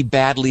to be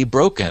badly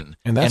broken.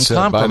 And that's,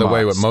 by the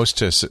way, what most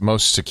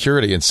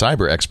security and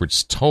cyber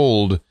experts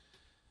told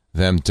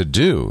them to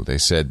do. They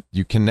said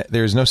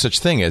there's no such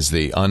thing as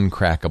the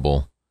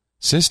uncrackable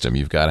system.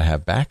 You've got to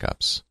have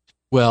backups.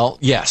 Well,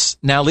 yes.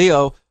 Now,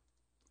 Leo,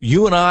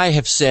 you and I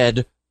have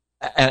said,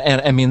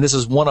 and I mean, this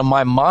is one of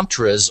my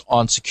mantras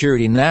on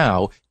Security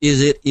Now,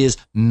 is it is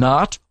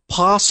not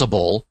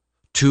possible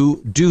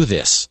to do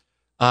this.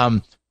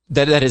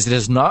 That is, it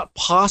is not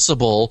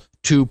possible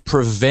to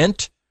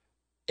prevent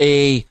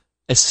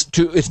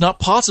it's not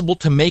possible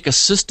to make a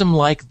system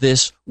like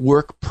this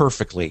work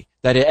perfectly.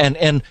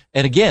 And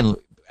again,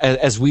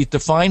 as we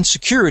define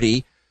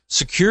security,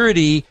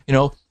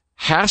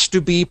 has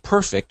to be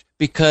perfect,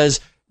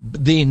 because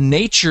the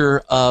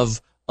nature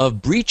of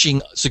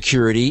breaching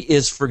security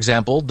is, for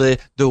example,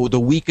 the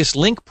weakest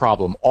link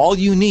problem. All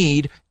you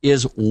need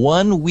is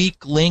one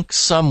weak link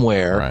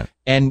somewhere, right,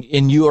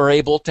 and you are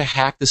able to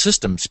hack the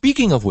system.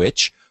 Speaking of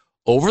which,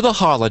 over the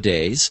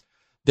holidays,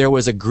 there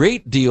was a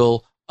great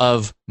deal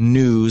of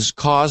news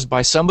caused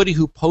by somebody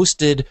who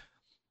posted,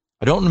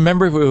 I don't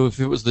remember if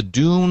it was the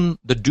Doom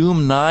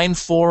 9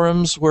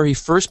 forums where he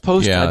first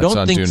posted. Yeah, I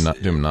don't think it's on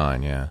Doom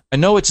 9, yeah. I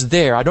know it's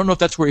there. I don't know if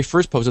that's where he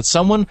first posted.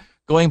 Someone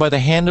going by the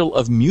handle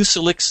of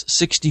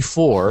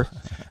Mucilix64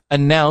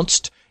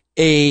 announced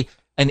an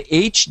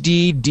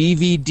HD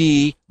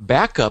DVD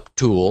backup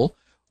tool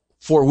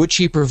for which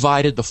he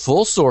provided the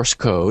full source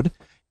code,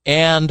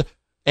 and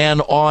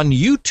on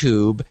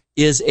YouTube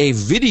is a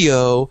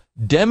video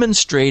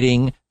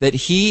demonstrating that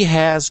he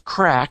has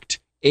cracked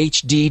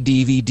HD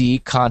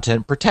DVD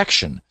content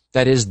protection.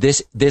 That is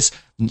this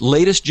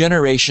latest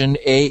generation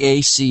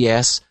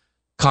AACS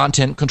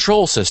content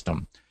control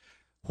system.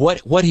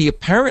 What he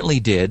apparently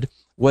did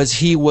was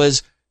he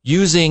was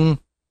using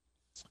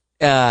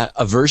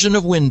a version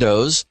of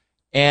Windows,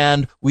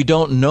 and we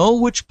don't know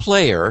which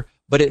player,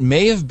 but it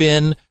may have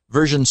been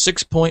version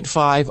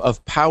 6.5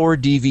 of Power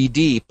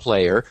DVD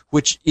Player,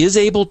 which is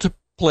able to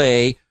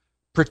play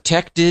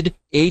protected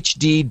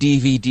HD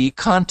DVD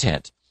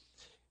content.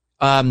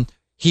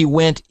 He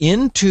went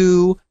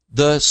into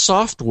the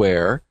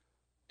software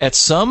at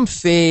some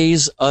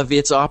phase of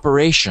its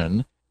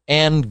operation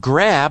and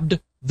grabbed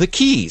the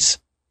keys.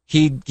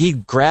 He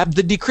grabbed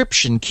the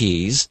decryption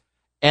keys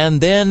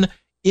and then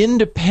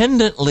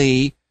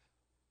independently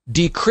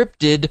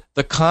decrypted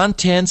the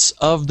contents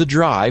of the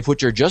drive,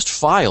 which are just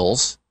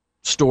files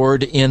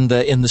stored in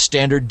the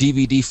standard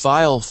DVD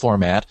file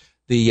format,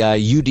 the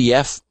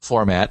UDF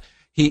format.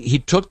 He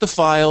took the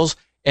files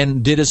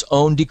and did his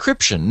own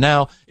decryption.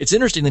 Now, it's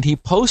interesting that he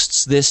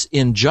posts this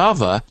in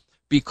Java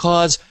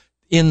because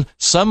in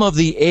some of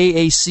the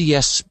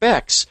AACS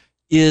specs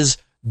is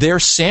their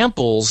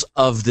samples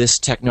of this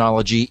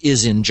technology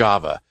is in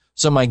Java.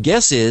 So my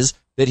guess is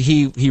that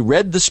he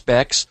read the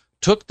specs,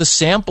 took the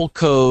sample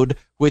code,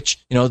 which,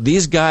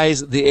 these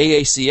guys, the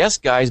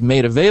AACS guys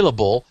made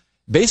available,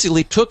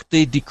 basically took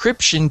the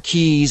decryption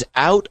keys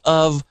out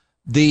of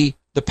the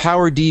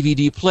Power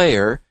DVD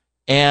player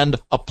and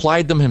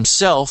applied them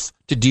himself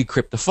to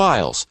decrypt the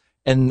files.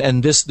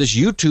 And this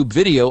YouTube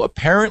video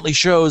apparently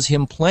shows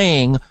him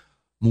playing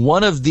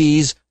one of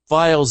these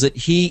files that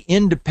he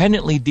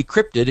independently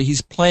decrypted.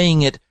 He's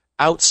playing it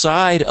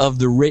outside of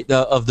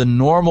the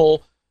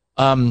normal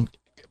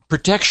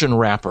protection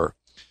wrapper.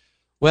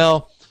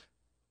 Well,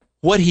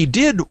 what he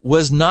did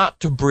was not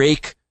to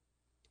break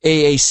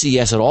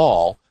AACS at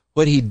all.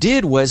 What he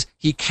did was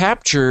he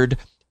captured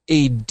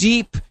a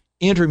deep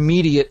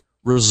intermediate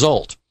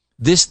result.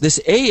 This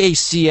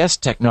AACS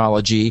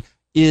technology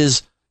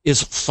is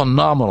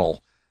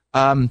phenomenal.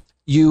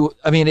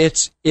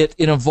 It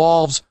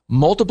involves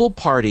multiple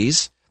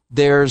parties.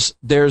 There's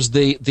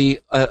the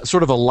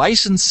sort of a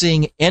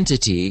licensing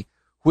entity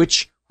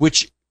which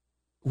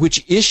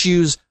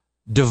issues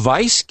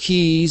device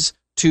keys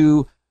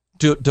to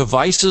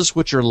devices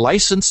which are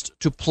licensed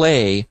to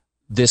play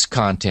this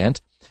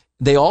content.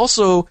 They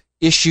also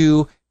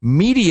issue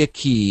media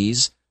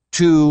keys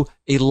to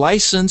a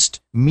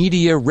licensed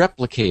media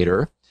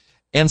replicator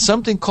and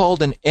something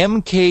called an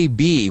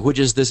MKB, which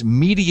is this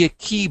media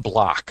key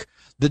block.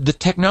 The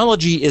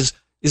technology is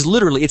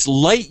literally, it's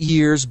light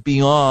years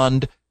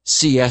beyond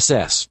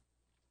CSS.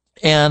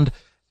 And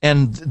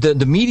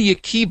the media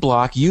key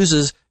block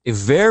uses a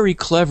very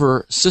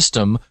clever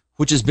system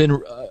which has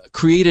been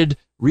created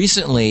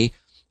recently,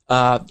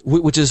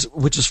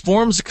 which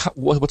forms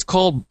what's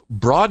called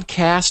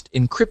broadcast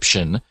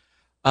encryption,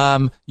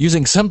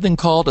 using something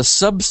called a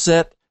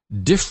subset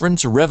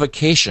difference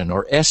revocation,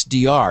 or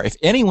SDR. If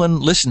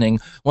anyone listening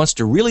wants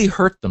to really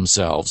hurt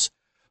themselves,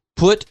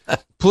 put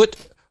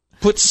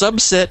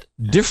subset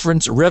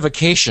difference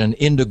revocation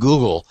into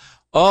Google.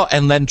 Oh,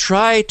 and then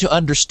try to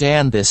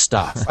understand this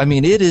stuff. I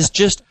mean,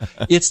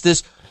 it's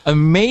this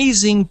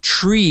amazing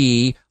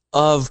tree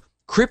of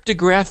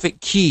cryptographic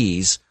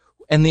keys.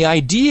 And the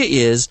idea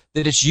is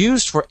that it's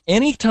used for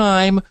any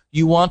time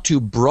you want to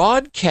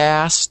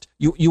broadcast,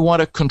 you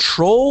want to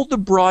control the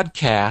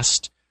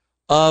broadcast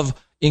of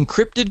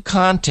encrypted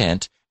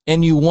content,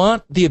 and you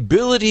want the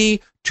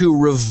ability to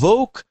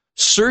revoke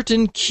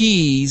certain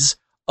keys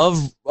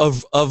of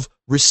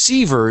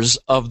receivers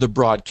of the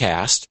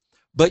broadcast,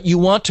 but you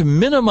want to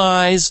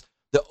minimize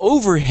the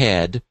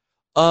overhead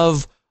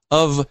of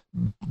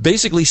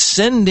basically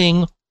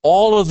sending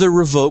all of the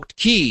revoked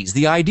keys.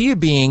 The idea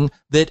being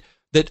that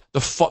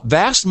the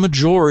vast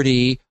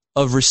majority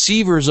of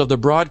receivers of the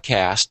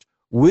broadcast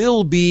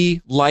will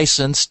be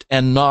licensed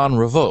and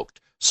non-revoked.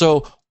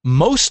 So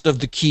most of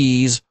the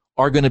keys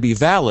are going to be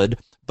valid,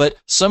 but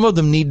some of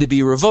them need to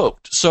be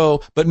revoked.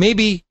 So, but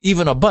maybe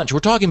even a bunch. We're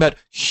talking about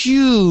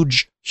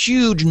huge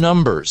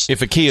numbers.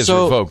 If a key is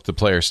revoked, the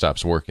player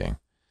stops working.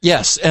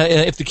 Yes,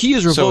 if the key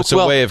is revoked, so it's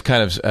a way of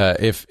kind of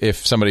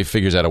if somebody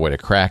figures out a way to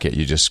crack it,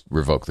 you just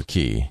revoke the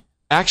key.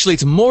 Actually,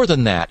 it's more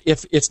than that.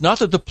 If it's not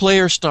that the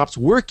player stops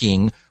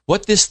working,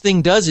 what this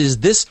thing does is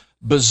this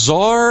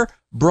bizarre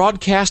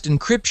broadcast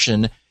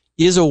encryption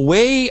is a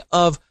way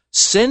of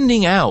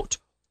sending out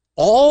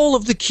all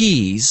of the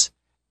keys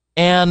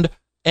and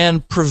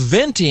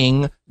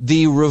preventing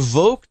the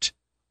revoked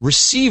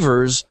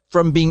receivers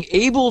from being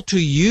able to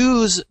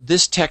use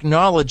this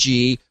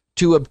technology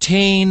to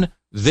obtain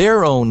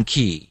their own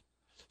key.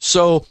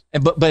 So,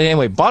 but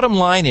anyway, bottom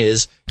line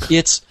is,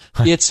 it's.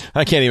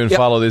 I can't even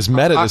follow this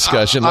meta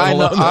discussion.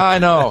 I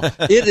know.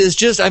 It is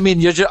just. I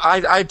mean,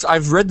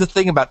 I've read the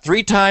thing about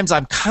 3 times.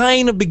 I'm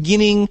kind of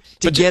beginning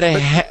to get a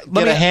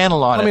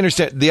handle on it. Let me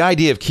understand. The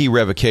idea of key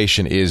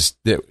revocation is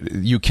that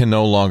you can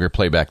no longer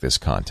play back this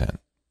content,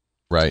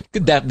 right?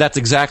 That's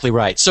exactly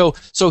right. So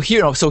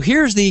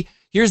here's the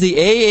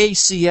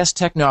AACS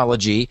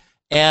technology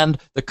and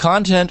the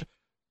content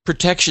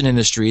protection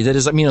industry that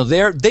is,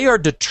 they are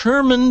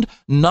determined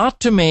not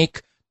to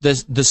make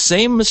the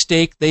same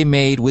mistake they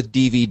made with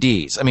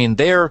DVDs. I mean,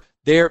 they're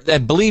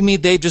And believe me,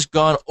 they've just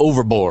gone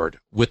overboard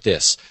with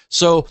this.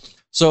 So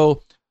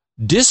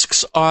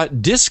discs are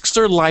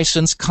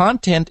licensed,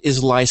 content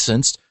is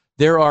licensed.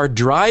 There are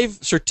drive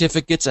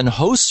certificates and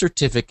host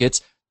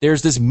certificates.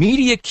 There's this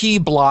media key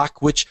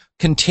block, which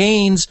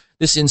contains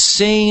this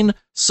insane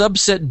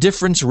subset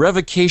difference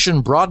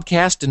revocation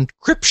broadcast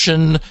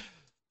encryption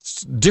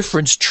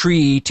difference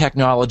tree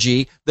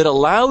technology that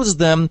allows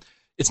them.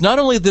 It's not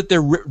only that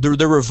they're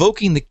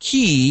revoking the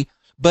key,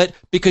 but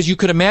because you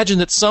could imagine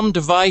that some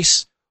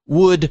device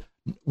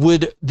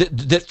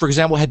that for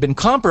example had been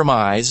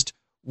compromised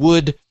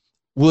would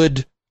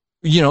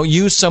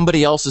use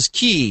somebody else's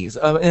keys.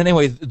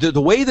 Anyway,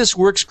 the way this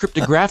works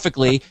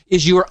cryptographically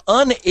is you are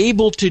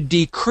unable to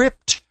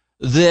decrypt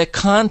the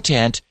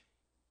content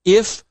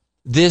if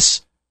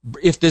this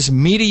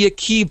media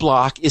key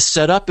block is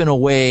set up in a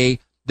way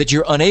that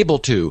you're unable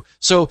to.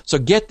 So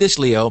get this,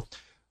 Leo.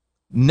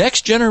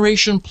 Next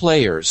generation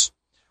players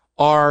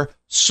are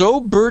so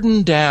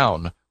burdened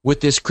down with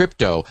this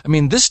crypto. I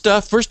mean, this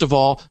stuff, first of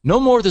all, no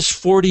more of this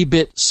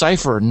 40-bit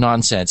cipher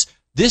nonsense.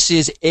 This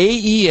is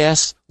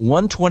AES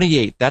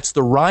 128. That's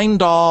the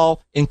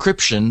Rheindahl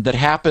encryption that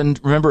happened,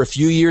 remember, a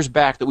few years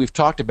back that we've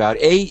talked about.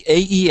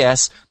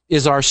 AES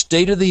is our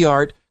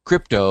state-of-the-art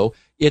crypto.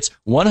 It's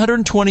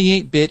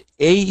 128-bit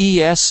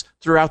AES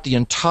throughout the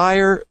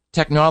entire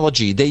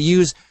technology. They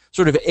use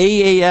sort of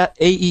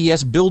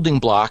AES building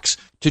blocks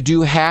to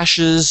do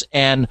hashes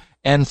and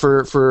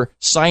for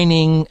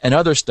signing and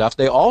other stuff.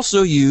 They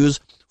also use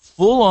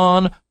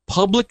full-on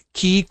public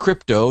key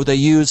crypto. They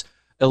use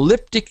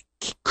elliptic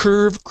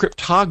curve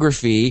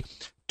cryptography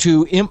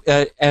to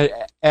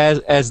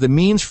as the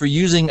means for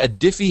using a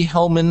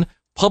Diffie-Hellman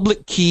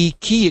public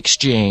key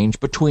exchange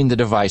between the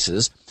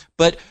devices.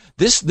 But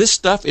this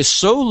stuff is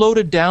so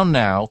loaded down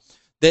now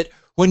that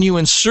when you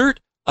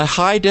insert a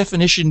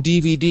high-definition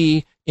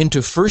DVD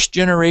into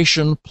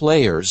first-generation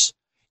players,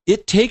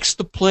 it takes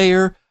the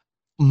player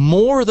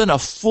more than a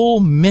full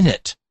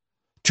minute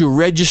to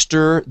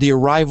register the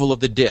arrival of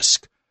the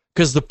disc,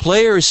 because the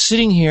player is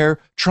sitting here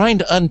trying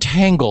to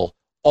untangle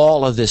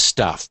all of this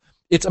stuff.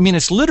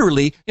 It's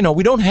literally,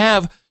 we don't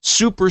have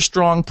super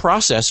strong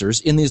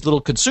processors in these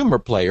little consumer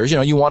players.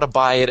 You want to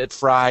buy it at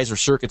Fry's or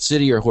Circuit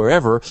City or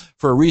wherever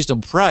for a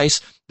reasonable price.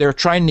 They're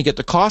trying to get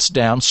the cost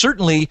down.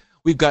 Certainly,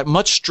 we've got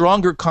much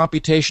stronger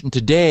computation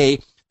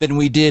today than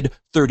we did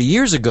 30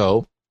 years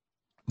ago,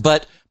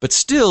 but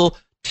still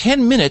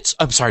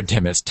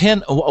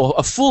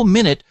a full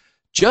minute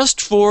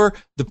just for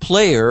the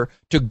player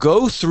to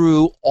go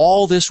through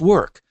all this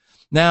work.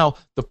 Now,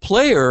 the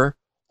player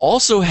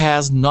also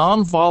has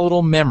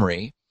non-volatile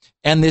memory,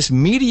 and this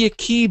media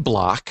key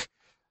block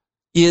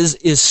is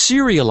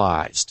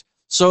serialized.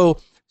 So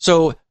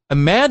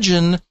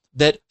imagine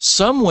that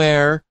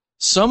somewhere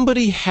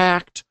somebody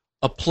hacked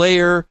a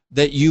player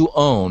that you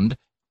owned,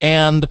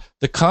 and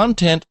the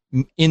content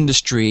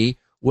industry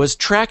was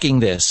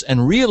tracking this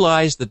and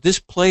realized that this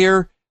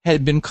player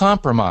had been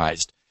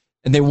compromised,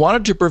 and they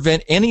wanted to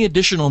prevent any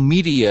additional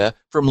media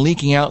from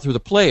leaking out through the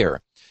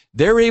player.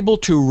 They're able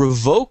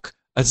to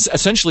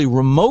essentially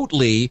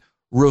remotely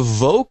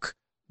revoke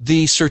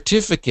the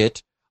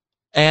certificate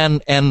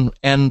and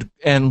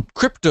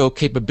crypto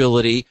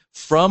capability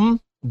from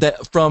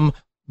that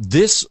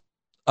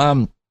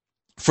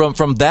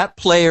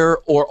player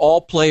or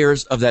all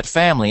players of that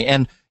family.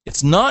 And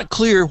it's not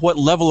clear what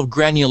level of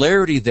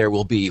granularity there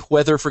will be,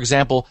 whether, for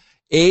example,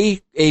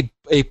 a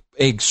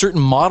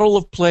certain model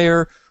of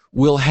player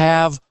will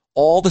have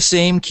all the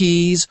same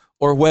keys,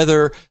 or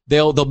whether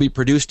they'll be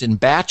produced in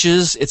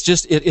batches.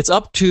 It's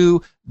up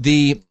to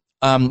the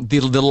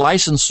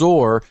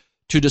licensor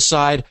to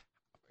decide,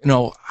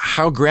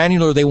 how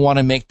granular they want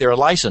to make their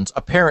license,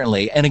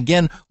 apparently. And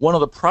again, one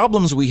of the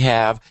problems we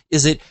have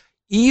is that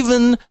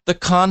even the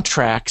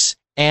contracts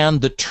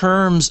and the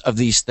terms of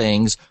these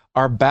things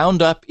are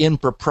bound up in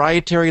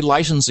proprietary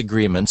license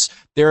agreements.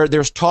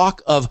 There's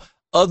talk of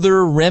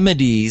other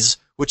remedies,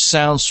 which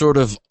sounds sort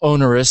of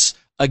onerous,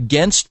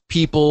 against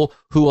people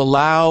who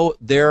allow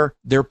their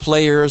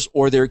players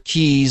or their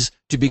keys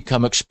to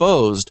become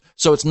exposed.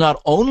 So it's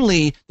not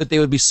only that they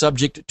would be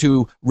subject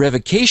to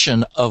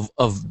revocation of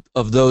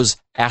those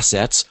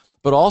assets,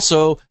 but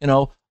also,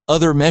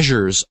 other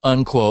measures,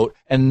 unquote,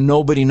 and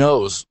nobody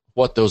knows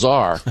what those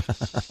are.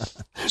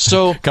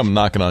 So come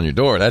knocking on your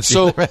door. That's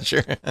the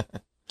measure.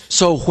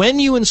 So when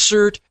you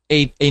insert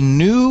a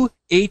new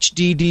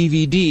HD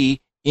DVD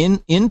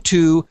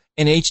into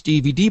an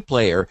HDVD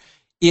player,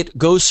 it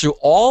goes through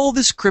all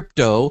this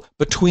crypto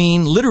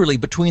literally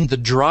between the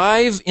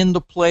drive in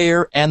the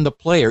player and the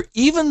player.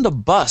 Even the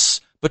bus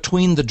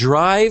between the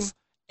drive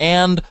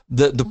and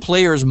the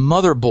player's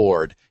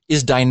motherboard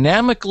is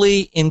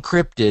dynamically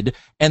encrypted,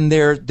 and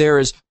there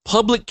is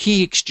public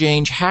key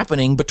exchange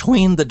happening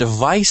between the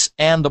device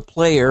and the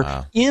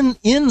player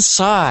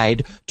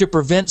inside to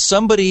prevent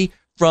somebody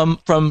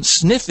from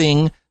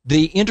sniffing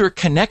the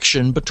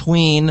interconnection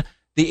between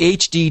the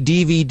HD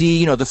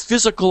DVD, the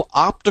physical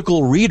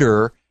optical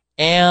reader,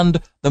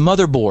 and the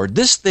motherboard.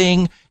 This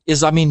thing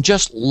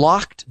just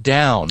locked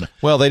down.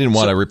 Well, they didn't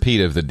want a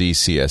repeat of the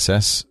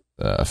DCSS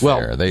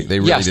affair. Well, they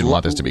really didn't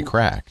want this to be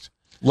cracked.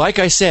 Like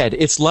I said,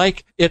 it's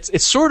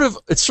sort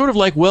of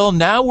like, well,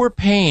 now we're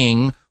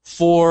paying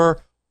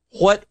for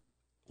what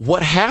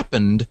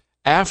happened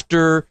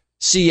after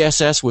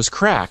CSS was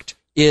cracked,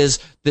 is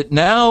that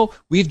now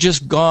we've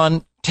just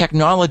gone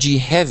technology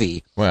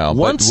heavy. Well,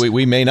 but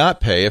we may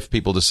not pay if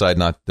people decide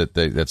not that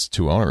that's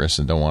too onerous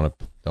and don't want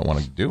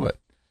to do it.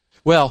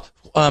 Well,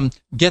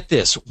 get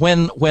this: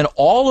 when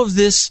all of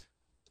this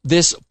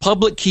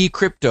public key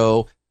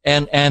crypto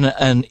and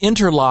an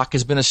interlock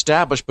has been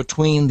established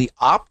between the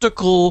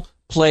optical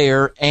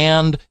player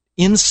and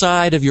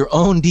inside of your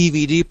own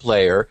DVD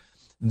player,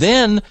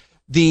 then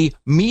the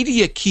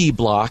media key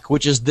block,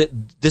 which is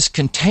this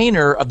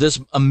container of this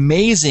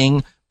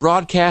amazing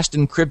broadcast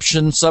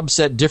encryption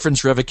subset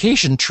difference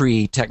revocation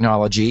tree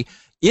technology,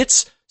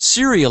 it's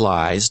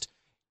serialized.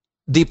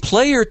 The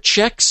player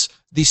checks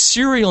the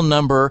serial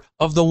number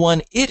of the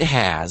one it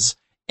has,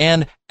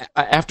 and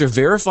after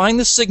verifying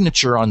the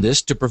signature on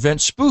this to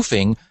prevent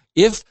spoofing,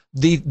 if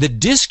the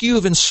disk you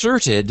have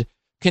inserted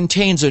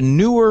contains a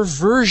newer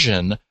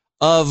version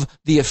of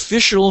the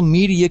official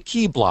media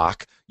key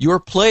block, your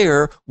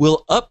player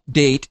will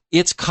update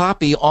its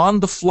copy on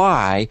the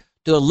fly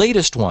to the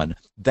latest one.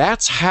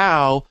 That's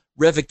how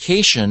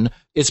revocation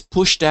is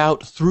pushed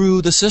out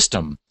through the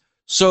system.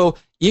 So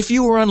if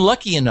you were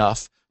unlucky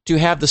enough to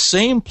have the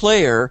same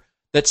player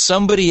that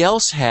somebody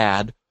else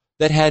had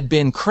that had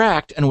been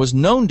cracked and was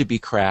known to be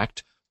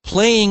cracked,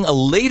 playing a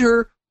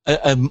later,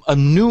 a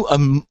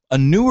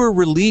newer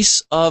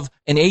release of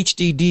an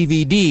HD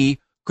DVD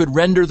could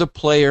render the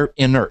player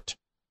inert.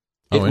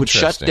 It would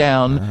shut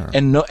down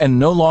and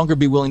no longer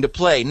be willing to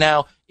play.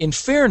 Now, in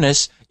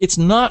fairness, it's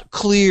not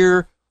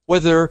clear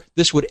whether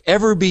this would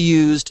ever be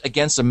used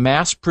against a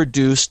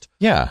mass-produced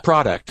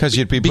product. Because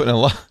you'd be putting a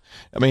lot.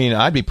 I mean,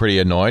 I'd be pretty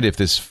annoyed if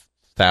this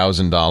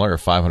 $1,000 or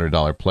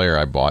 $500 player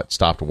I bought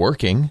stopped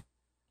working.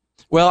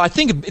 Well, I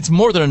think it's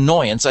more than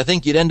annoyance. I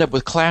think you'd end up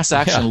with class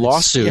action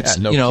lawsuits.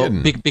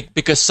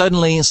 Because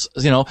suddenly, a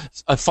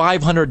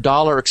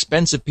 $500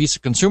 expensive piece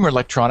of consumer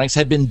electronics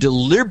had been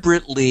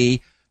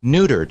deliberately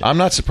neutered. I'm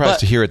not surprised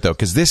to hear it, though,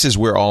 because this is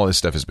where all this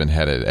stuff has been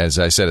headed. As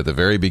I said at the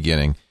very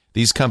beginning,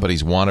 these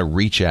companies want to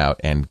reach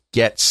out and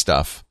get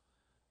stuff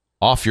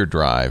off your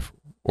drive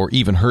or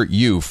even hurt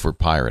you for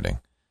pirating.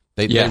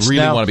 They really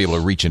want to be able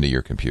to reach into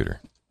your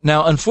computer.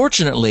 Now,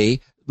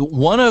 unfortunately,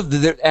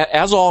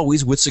 as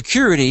always with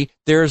security,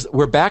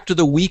 we're back to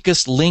the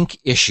weakest link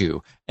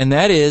issue, and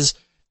that is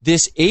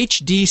this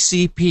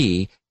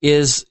HDCP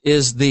is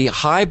the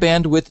high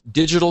bandwidth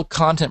digital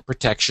content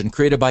protection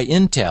created by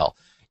Intel.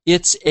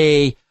 It's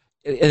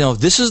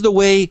this is the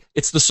way,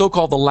 it's the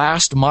so-called the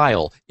last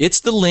mile.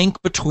 It's the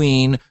link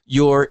between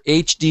your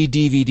HD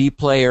DVD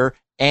player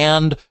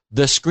and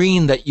the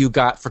screen that you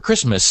got for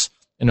Christmas,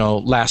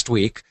 last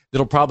week.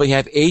 That'll probably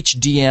have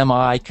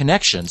HDMI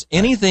connections.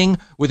 Anything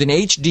with an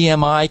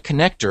HDMI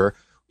connector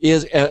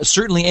is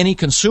certainly any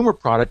consumer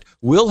product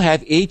will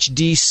have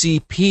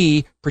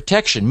HDCP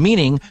protection,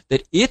 meaning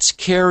that it's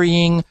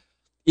carrying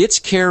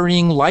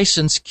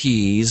license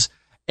keys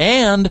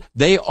and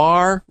they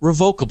are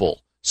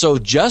revocable. So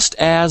just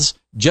as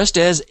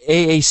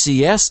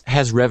AACS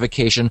has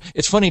revocation,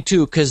 it's funny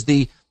too because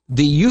the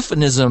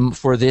euphemism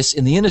for this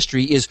in the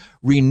industry is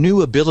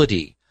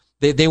renewability.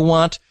 They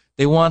want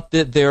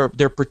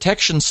their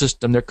protection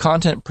system, their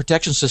content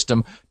protection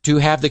system, to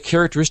have the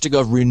characteristic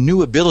of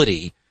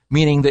renewability,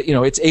 meaning that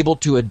it's able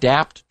to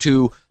adapt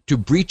to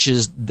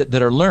breaches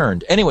that are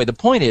learned. Anyway, the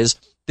point is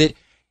that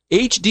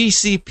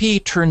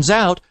HDCP turns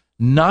out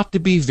not to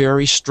be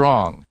very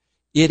strong.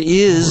 It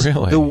is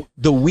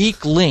the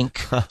weak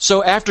link.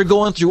 So after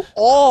going through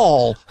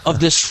all of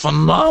this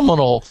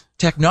phenomenal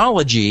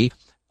technology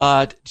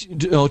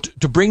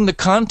to bring the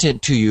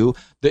content to you,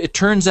 it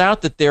turns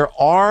out that there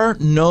are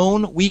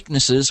known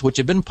weaknesses which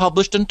have been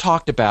published and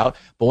talked about.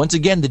 But once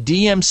again, the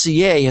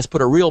DMCA has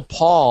put a real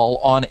pall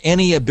on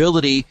any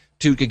ability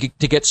to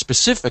get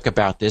specific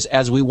about this,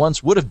 as we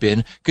once would have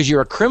been, because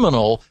you're a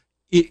criminal.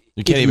 You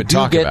can't even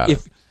talk about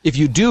it. If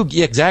you do,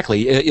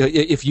 exactly.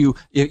 If you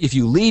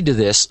lead to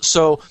this,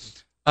 so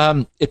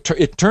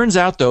it turns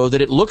out though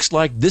that it looks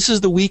like this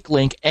is the weak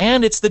link,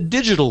 and it's the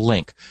digital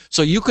link.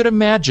 So you could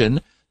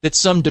imagine that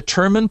some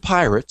determined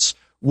pirates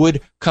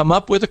would come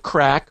up with a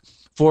crack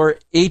for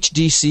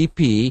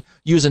HDCP,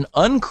 use an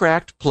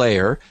uncracked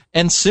player,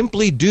 and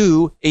simply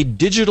do a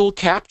digital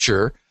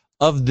capture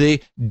of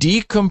the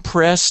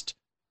decompressed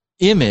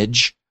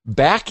image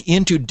back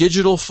into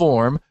digital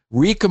form,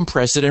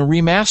 recompress it, and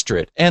remaster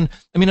it. And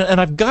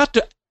I've got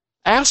to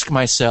ask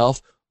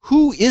myself,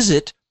 who is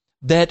it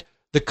that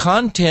the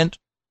content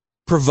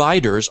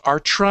providers are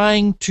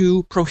trying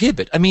to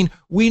prohibit? I mean,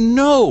 we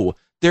know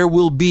there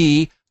will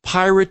be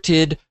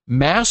pirated,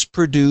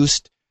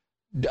 mass-produced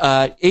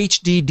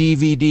HD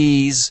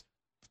DVDs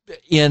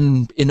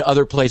in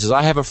other places.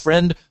 I have a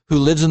friend who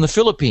lives in the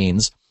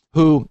Philippines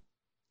who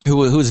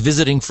was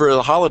visiting for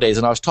the holidays,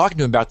 and I was talking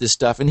to him about this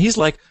stuff, and he's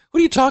like, "What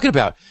are you talking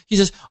about?" He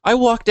says, "I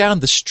walk down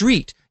the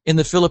street in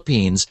the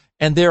Philippines,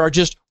 and there are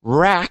just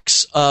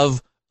racks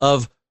of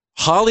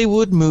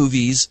Hollywood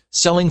movies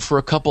selling for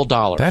a couple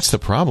dollars. That's the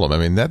problem. I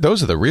mean,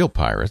 those are the real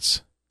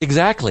pirates.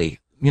 Exactly.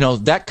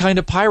 That kind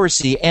of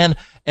piracy. And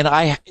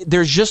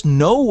there's just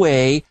no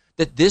way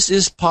that this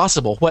is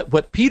possible.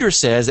 What Peter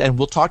says, and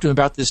we'll talk to him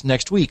about this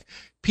next week,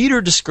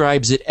 Peter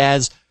describes it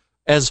as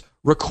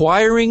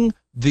requiring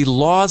the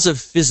laws of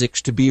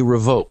physics to be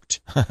revoked,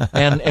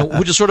 and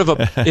which is sort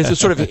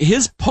of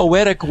his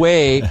poetic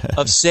way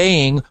of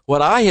saying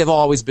what I have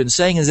always been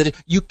saying, is that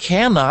you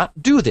cannot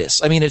do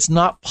this. I mean, it's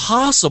not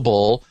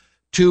possible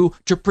to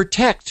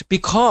protect,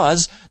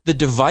 because the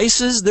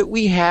devices that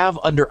we have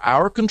under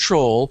our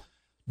control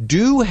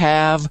do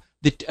have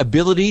the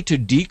ability to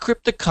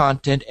decrypt the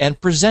content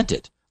and present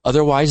it.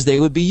 Otherwise, they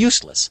would be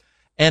useless.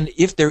 And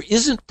if there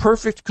isn't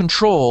perfect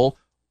control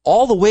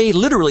all the way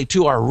literally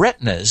to our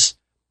retinas,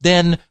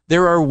 then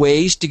there are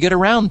ways to get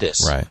around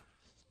this. Right.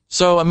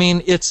 So, I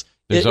mean,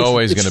 there's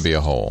always going to be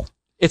a hole.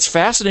 It's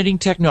fascinating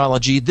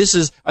technology.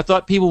 I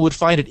thought people would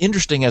find it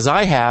interesting, as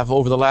I have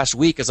over the last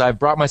week, as I've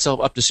brought myself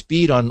up to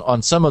speed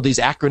on some of these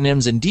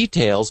acronyms and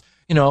details,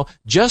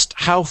 just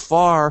how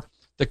far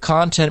the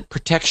content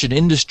protection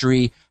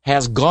industry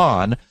has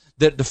gone,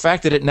 that the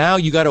fact that now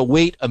you got to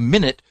wait a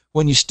minute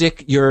when you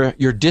stick your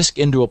disc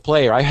into a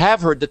player. I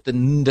have heard that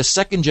the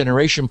second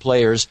generation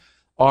players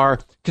are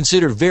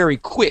considered very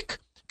quick,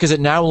 because it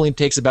now only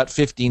takes about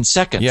 15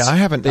 seconds. Yeah, I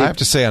have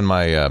to say, on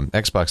my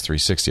Xbox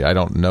 360, I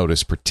don't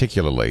notice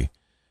particularly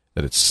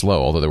that it's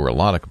slow, although there were a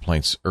lot of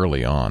complaints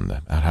early on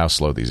about how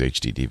slow these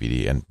HD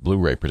DVD and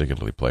Blu-ray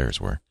particularly players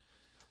were.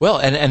 Well,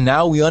 and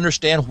now we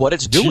understand what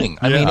it's doing.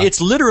 I mean, it's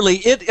literally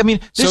it. I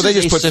mean, so they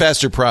just put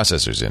faster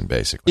processors in,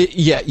 basically.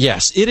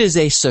 Yes, it is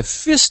a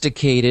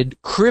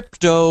sophisticated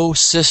crypto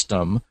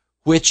system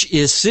which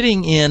is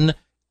sitting in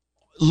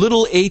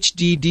little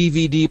HD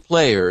DVD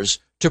players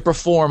to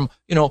perform,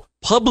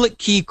 public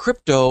key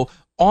crypto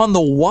on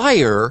the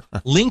wire,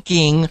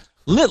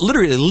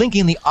 literally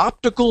linking the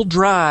optical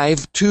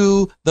drive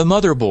to the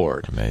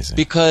motherboard. Amazing.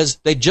 Because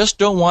they just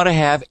don't want to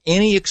have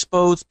any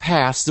exposed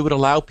paths that would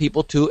allow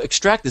people to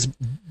extract this.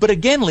 But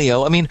again,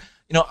 Leo, I mean,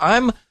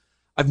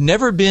 I've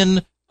never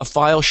been a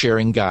file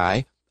sharing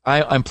guy.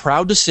 I'm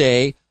proud to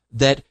say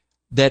that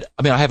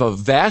I have a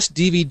vast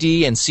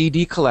DVD and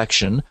CD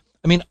collection.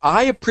 I mean,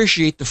 I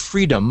appreciate the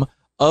freedom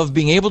of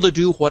being able to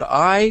do what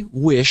I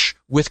wish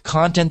with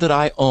content that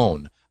I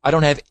own. I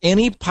don't have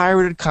any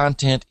pirated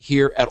content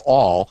here at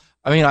all.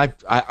 I mean,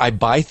 I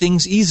buy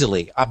things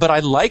easily, but I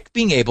like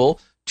being able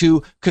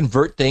to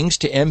convert things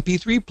to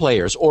MP3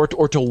 players or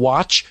to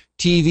watch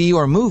TV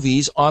or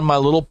movies on my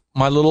little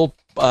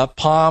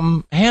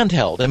Palm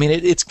handheld. I mean,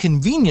 it's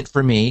convenient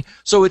for me,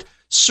 so it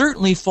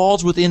certainly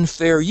falls within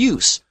fair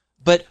use.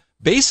 But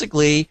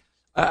basically,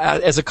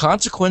 as a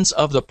consequence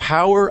of the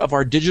power of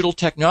our digital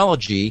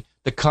technology,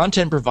 the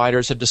content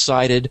providers have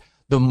decided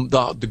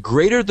the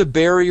greater the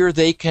barrier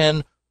they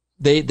can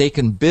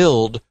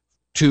build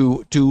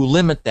to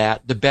limit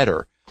that, the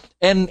better.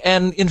 And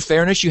in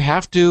fairness, you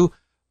have to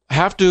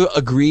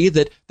agree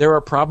that there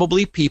are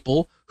probably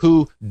people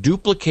who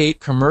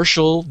duplicate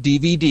commercial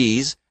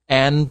DVDs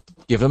and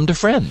give them to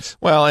friends.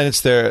 Well, and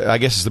I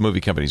guess it's the movie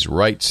company's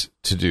right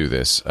to do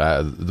this.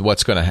 I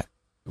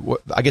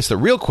guess the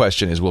real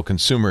question is, will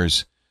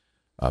consumers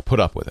put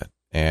up with it?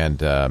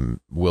 And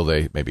will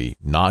they maybe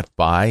not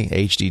buy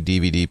HD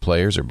DVD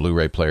players or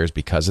Blu-ray players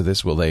because of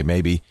this? Will they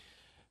maybe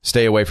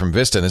stay away from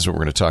Vista? And this is what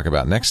we're going to talk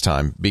about next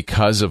time,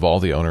 because of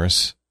all the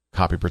onerous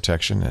copy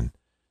protection and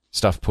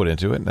stuff put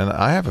into it. And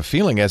I have a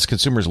feeling as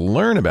consumers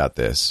learn about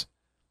this,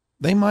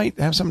 they might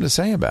have something to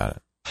say about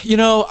it.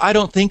 I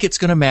don't think it's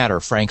going to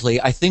matter,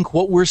 frankly. I think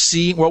what we're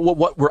seeing,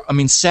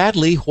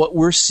 sadly, what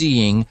we're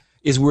seeing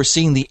is we're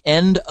seeing the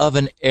end of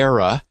an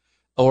era,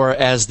 or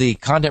as the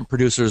content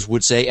producers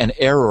would say, an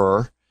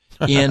error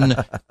in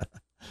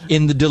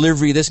the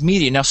delivery of this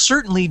media. Now,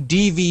 certainly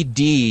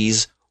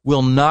DVDs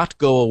will not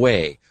go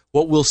away.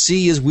 What we'll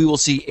see is we will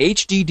see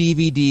HD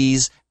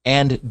DVDs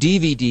and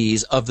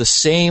DVDs of the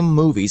same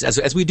movies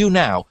as we do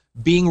now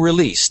being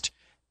released.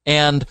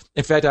 And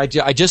in fact, I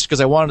just,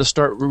 because I wanted to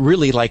start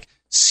really like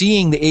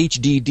seeing the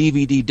HD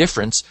DVD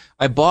difference,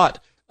 I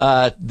bought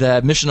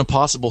the Mission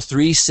Impossible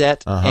 3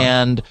 set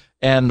and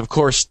of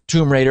course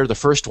Tomb Raider, the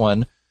first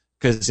one,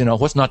 because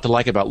what's not to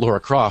like about Lara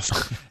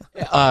Croft.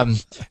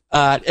 And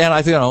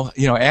I think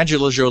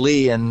Angela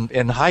Jolie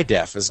in high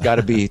def has got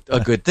to be a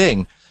good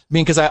thing. I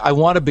mean, because I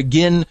want to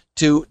begin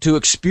to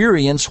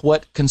experience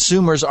what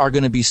consumers are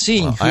going to be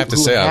seeing. Well, I have to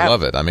say, I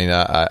love it. I mean,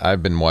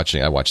 I've been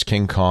watching. I watched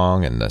King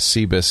Kong and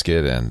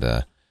Seabiscuit,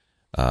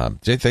 and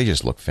they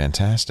just look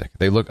fantastic.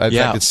 They look. In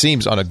fact, it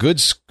seems on a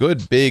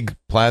good big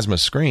plasma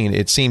screen,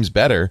 it seems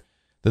better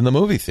than the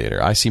movie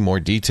theater. I see more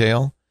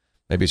detail.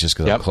 Maybe it's just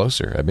because I'm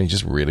closer. I mean, it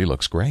just really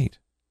looks great.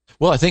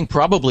 Well, I think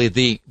probably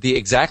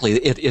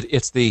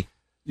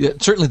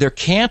certainly there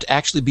can't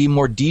actually be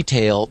more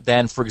detail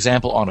than, for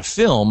example, on a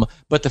film.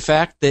 But the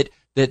fact that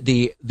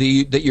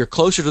you're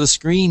closer to the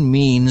screen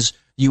means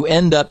you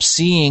end up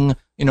seeing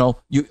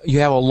you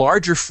have a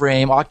larger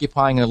frame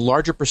occupying a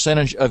larger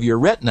percentage of your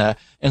retina.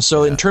 And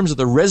so in terms of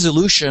the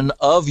resolution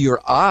of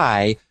your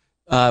eye,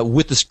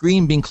 with the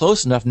screen being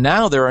close enough,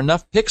 now there are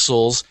enough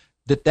pixels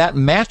that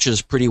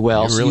matches pretty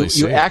well.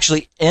 You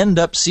actually end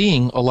up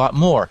seeing a lot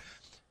more.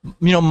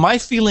 My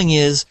feeling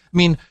is,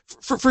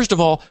 first of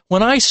all,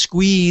 when I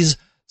squeeze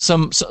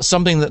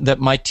something that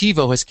my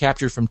TiVo has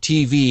captured from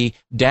TV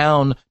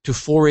down to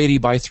 480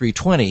 by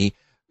 320,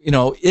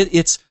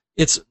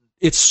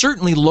 it's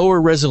certainly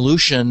lower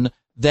resolution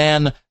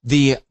than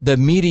the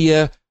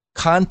media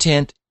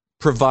content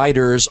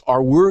providers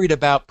are worried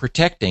about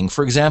protecting.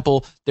 For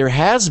example, there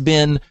has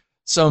been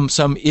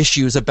some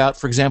issues about,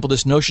 for example,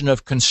 this notion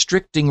of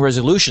constricting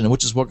resolution,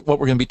 which is what we're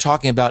going to be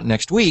talking about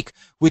next week,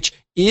 which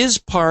is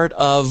part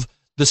of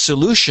the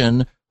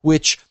solution,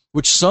 which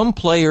some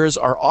players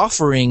are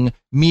offering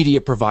media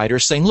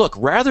providers, saying, look,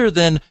 rather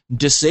than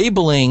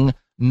disabling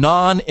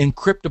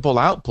non-encryptable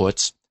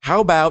outputs,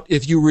 how about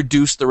if you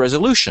reduce the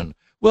resolution?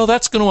 Well,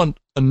 that's going to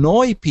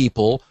annoy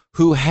people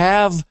who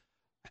have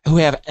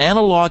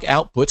analog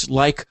outputs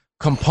like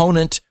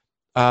component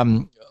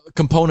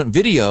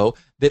video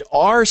that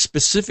are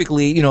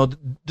specifically,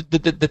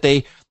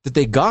 that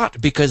they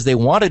got because they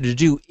wanted to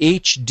do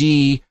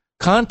HD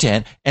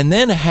content, and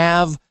then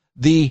have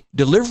the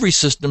delivery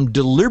system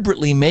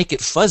deliberately make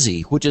it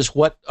fuzzy, which is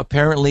what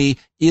apparently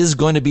is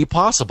going to be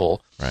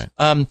possible. Right.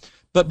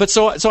 But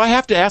so I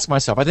have to ask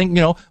myself, I think,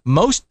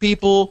 most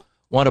people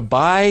want to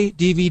buy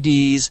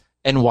DVDs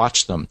and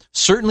watch them.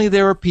 Certainly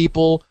there are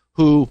people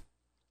who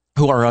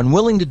are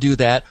unwilling to do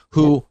that,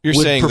 who You're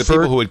would saying prefer, the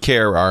people who would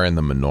care are in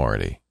the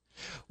minority.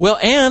 Well,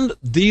 and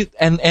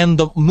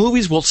the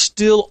movies will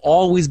still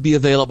always be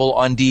available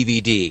on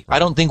DVD. I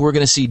don't think we're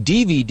going to see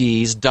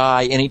DVDs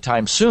die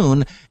anytime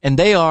soon, and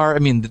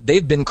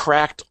they've been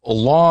cracked a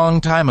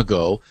long time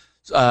ago.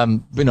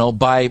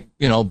 By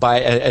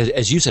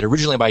as you said,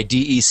 originally by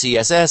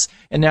DECSS,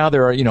 and now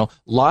there are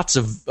lots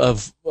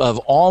of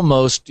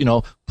almost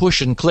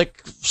push and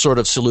click sort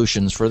of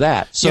solutions for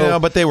that. So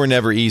but they were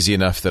never easy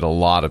enough that a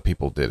lot of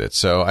people did it.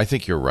 So I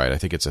think you're right. I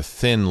think it's a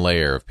thin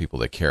layer of people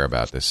that care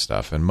about this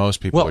stuff, and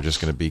most people are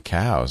just going to be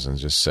cows and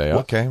just say,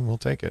 okay, we'll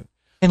take it.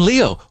 And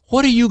Leo,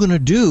 what are you going to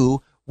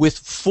do with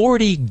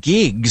 40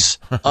 gigs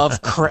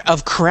of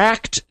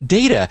cracked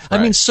data?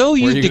 Right.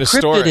 You've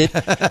decrypted it,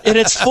 and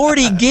it's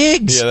 40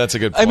 gigs. Yeah, that's a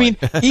good point.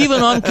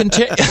 Even on what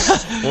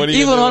are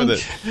you doing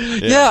with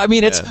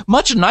it? It's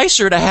much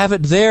nicer to have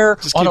it there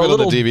just on keep a it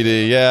little on the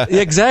DVD. Yeah,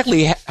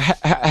 exactly.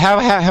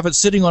 Have it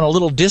sitting on a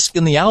little disc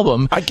in the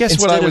album. I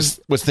guess what I was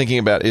thinking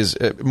about is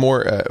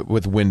more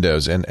with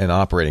Windows and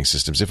operating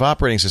systems. If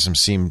operating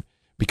systems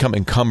become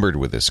encumbered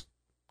with this,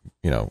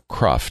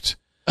 cruft.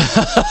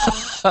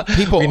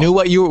 People, we knew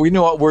what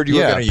word you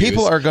were going to use.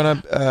 People are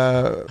going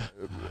to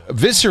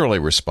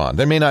viscerally respond.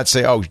 They may not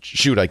say, "Oh,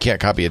 shoot, I can't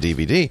copy a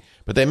DVD,"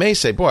 but they may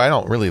say, "Boy, I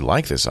don't really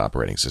like this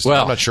operating system.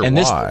 I'm not sure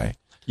why."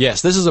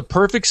 Yes, this is a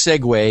perfect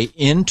segue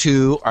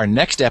into our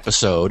next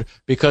episode,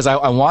 because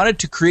I wanted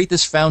to create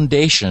this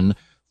foundation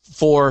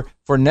for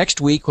next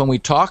week when we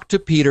talk to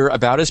Peter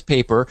about his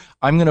paper.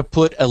 I'm going to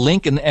put a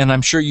link, and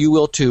I'm sure you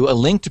will too, a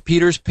link to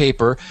Peter's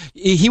paper.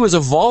 He was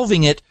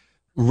evolving it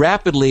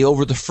rapidly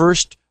over the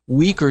first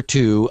week or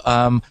two.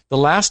 The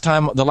last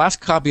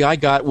copy I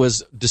got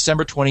was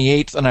December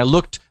 28th, and I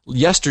looked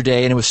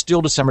yesterday and it was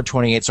still December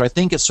 28th. So I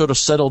think it's sort of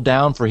settled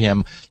down for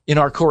him. In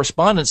our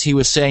correspondence, he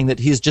was saying that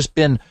he's just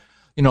been,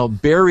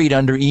 buried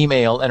under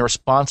email and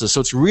responses.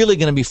 So it's really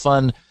going to be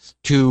fun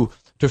to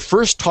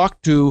first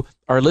talk to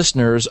our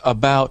listeners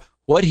about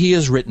what he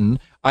has written.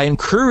 I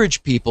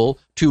encourage people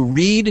to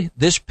read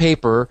this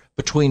paper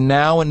between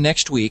now and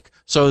next week,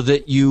 so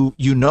that you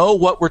know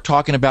what we're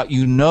talking about.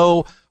 You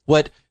know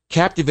what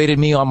captivated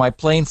me on my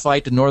plane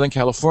flight to Northern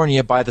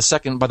California by the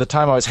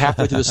time I was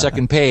halfway through the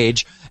second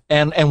page,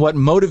 and what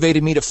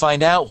motivated me to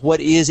find out what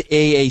is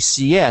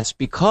AACS,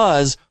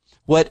 because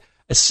what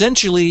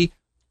essentially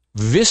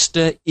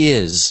Vista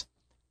is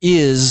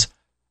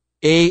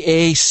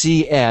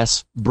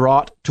AACS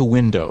brought to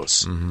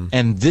Windows. Mm-hmm.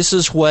 And this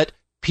is what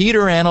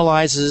Peter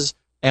analyzes,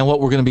 and what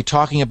we're going to be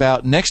talking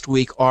about next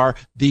week are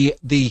the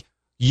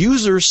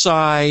user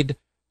side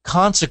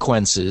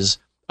consequences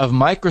of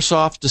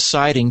Microsoft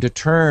deciding to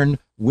turn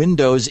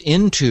Windows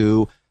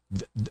into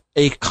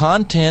a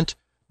content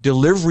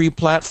delivery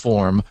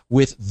platform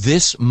with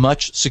this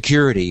much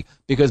security.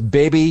 Because,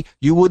 baby,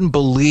 you wouldn't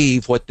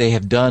believe what they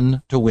have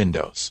done to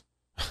Windows.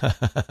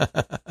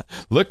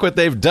 Look what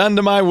they've done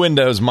to my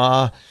Windows,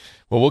 Ma.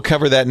 Well, we'll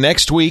cover that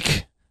next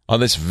week on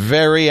this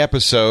very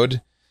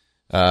episode.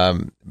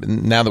 Now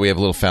that we have a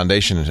little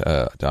foundation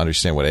to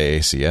understand what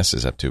AACS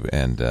is up to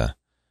and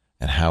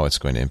how it's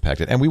going to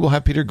impact it. And we will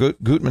have Peter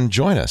Gutmann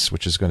join us,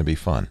 which is going to be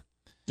fun.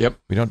 Yep.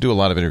 We don't do a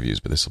lot of interviews,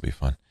 but this will be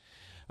fun.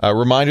 A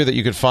reminder that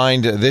you can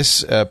find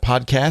this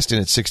podcast in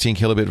its 16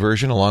 kilobit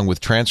version, along with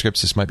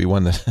transcripts. This might be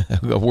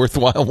a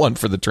worthwhile one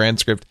for the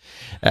transcript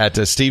at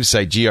Steve's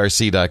site,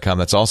 grc.com.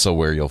 That's also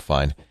where you'll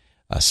find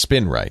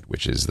SpinRite,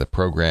 which is the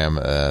program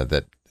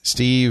that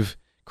Steve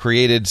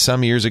created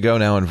some years ago,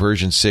 now in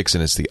version 6,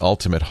 and it's the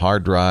ultimate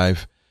hard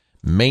drive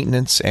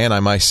maintenance, and I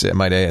might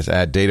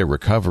add data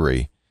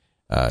recovery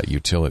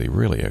utility.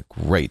 Really a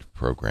great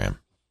program.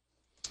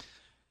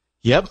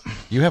 Yep.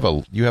 You have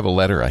a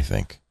letter, I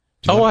think.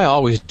 I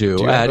always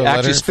do.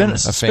 Actually,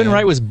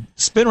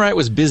 SpinRite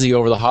was busy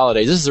over the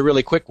holidays. This is a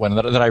really quick one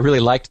that I really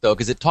liked, though,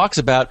 because it talks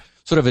about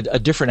sort of a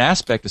different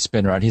aspect of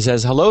SpinRite. He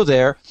says, "Hello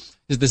there."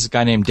 This is a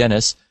guy named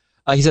Dennis.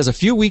 He says, "A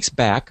few weeks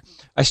back,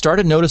 I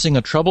started noticing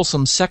a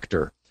troublesome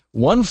sector.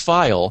 One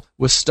file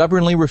was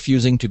stubbornly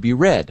refusing to be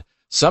read.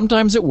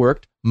 Sometimes it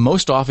worked,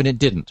 most often it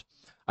didn't.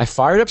 I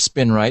fired up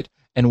SpinRite,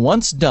 and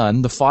once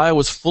done, the file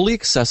was fully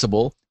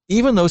accessible,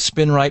 even though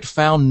SpinRite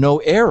found no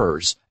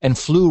errors and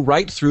flew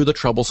right through the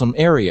troublesome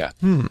area.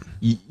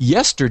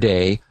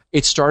 Yesterday,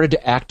 it started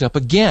to act up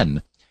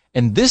again,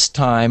 and this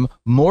time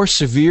more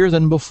severe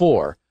than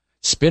before.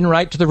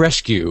 SpinRite to the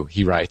rescue,"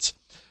 he writes.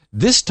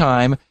 This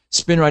time,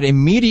 SpinRite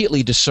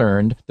immediately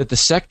discerned that the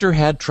sector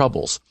had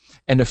troubles,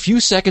 and a few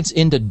seconds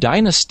into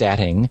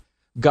dynastating,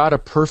 got a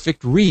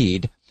perfect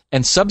read,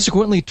 and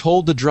subsequently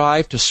told the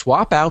drive to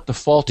swap out the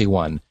faulty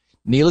one.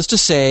 Needless to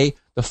say,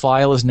 the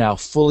file is now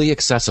fully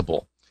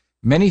accessible.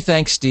 Many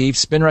thanks, Steve.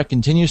 SpinRite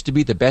continues to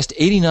be the best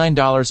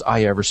 $89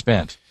 I ever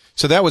spent.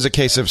 So that was a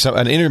case of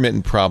an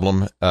intermittent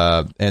problem,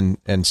 and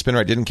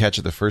SpinRite didn't catch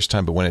it the first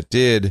time, but when it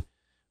did,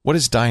 what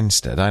is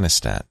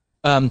Dynastat?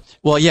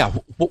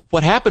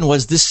 What happened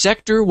was this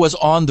sector was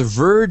on the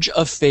verge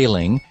of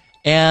failing,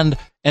 and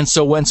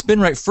so when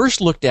SpinRite first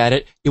looked at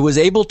it, it was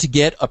able to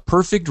get a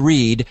perfect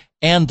read,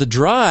 and the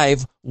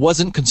drive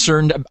wasn't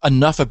concerned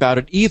enough about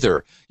it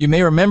either. You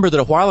may remember that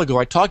a while ago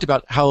I talked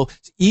about how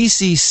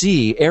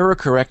ECC, error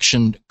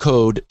correction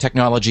code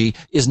technology,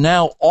 is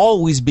now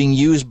always being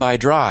used by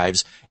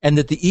drives, and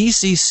that the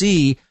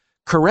ECC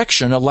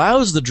correction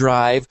allows the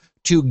drive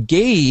to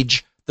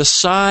gauge the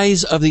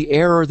size of the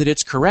error that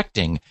it's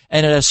correcting.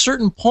 And at a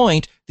certain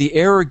point, the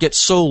error gets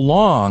so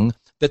long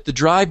that the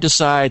drive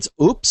decides,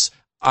 oops,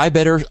 I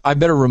better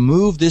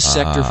remove this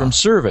sector from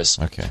service.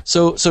 Okay.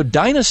 So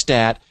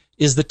Dynastat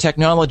is the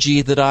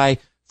technology that I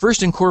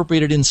first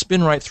incorporated in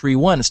SpinRite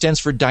 3.1. It stands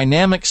for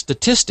Dynamic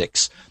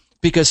Statistics,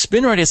 because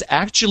SpinRite is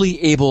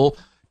actually able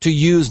to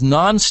use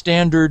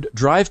non-standard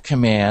drive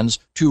commands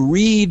to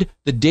read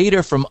the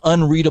data from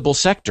unreadable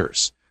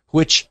sectors,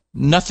 which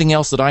nothing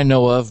else that I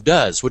know of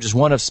does, which is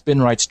one of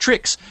SpinRite's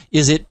tricks,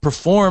 is it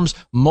performs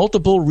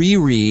multiple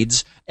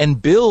rereads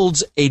and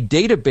builds a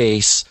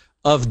database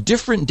of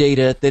different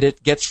data that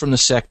it gets from the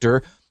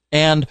sector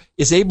and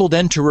is able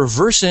then to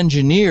reverse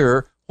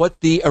engineer what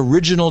the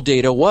original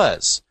data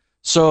was.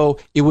 So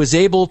it was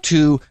able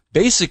to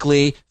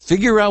basically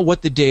figure out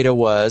what the data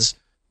was,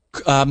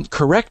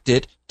 correct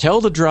it,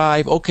 tell the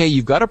drive, okay,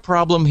 you've got a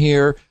problem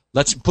here,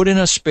 let's put in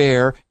a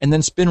spare, and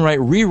then SpinRite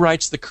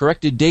rewrites the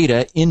corrected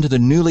data into the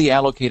newly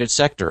allocated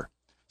sector.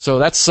 So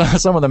that's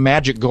some of the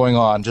magic going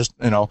on, just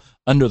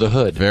under the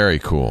hood. Very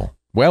cool.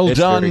 Well It's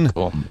done. very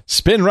cool.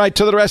 SpinRite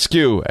to the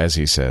rescue, as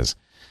he says.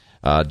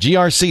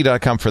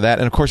 grc.com for that,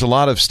 and of course a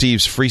lot of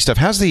Steve's free stuff.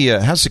 How's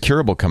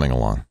Securable coming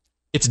along?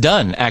 It's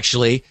done,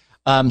 actually.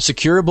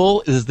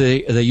 Securable is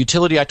the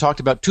utility I talked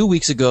about 2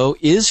 weeks ago,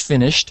 is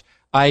finished.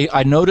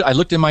 I noted, I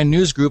looked in my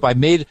news group, I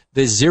made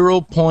the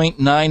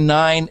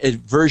 0.99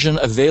 version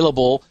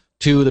available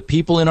to the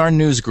people in our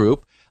news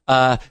group.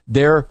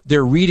 They're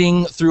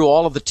reading through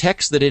all of the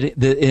text that it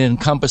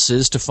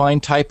encompasses to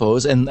find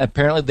typos, and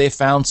apparently they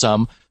found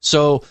some.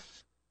 So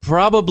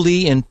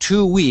probably in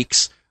 2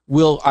 weeks,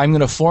 I'm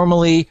going to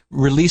formally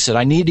release it.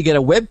 I need to get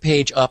a web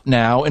page up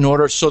now in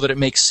order so that it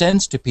makes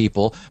sense to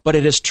people, but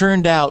it has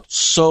turned out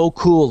so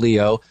cool,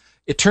 Leo.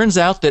 It turns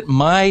out that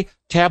my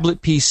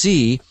tablet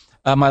PC,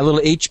 my little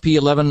HP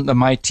 11,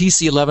 my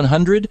TC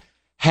 1100,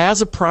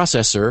 has a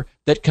processor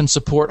that can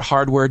support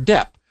hardware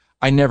depth.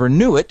 I never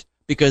knew it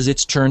because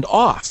it's turned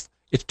off.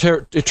 It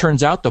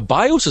turns out the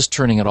BIOS is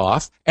turning it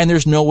off, and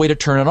there's no way to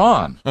turn it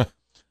on.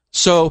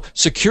 So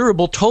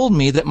Securable told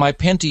me that my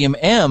Pentium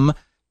M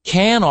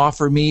can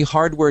offer me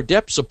hardware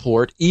depth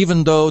support,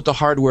 even though the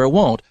hardware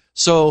won't.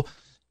 So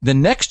the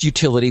next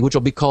utility, which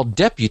will be called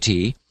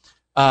Deputy,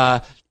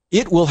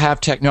 it will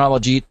have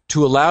technology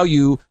to allow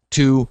you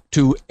to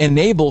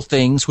enable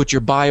things which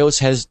your BIOS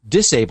has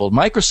disabled.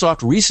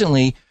 Microsoft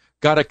recently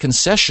got a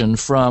concession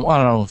from, I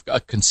don't know if a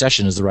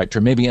concession is the right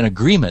term, maybe an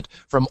agreement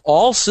from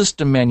all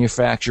system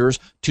manufacturers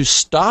to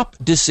stop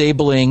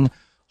disabling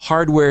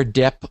hardware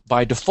depth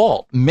by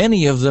default.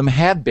 Many of them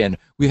had been.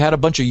 We've had a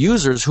bunch of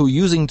users who,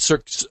 using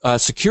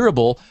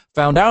Securable,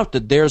 found out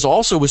that theirs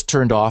also was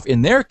turned off.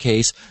 In their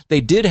case, they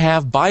did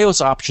have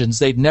BIOS options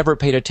they'd never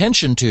paid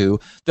attention to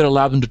that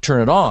allowed them to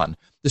turn it on.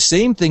 The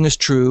same thing is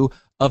true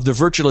of the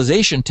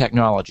virtualization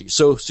technology.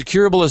 So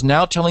Securable is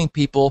now telling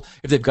people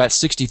if they've got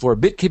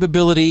 64-bit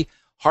capability,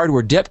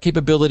 hardware depth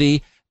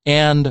capability,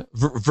 and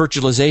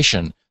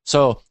virtualization.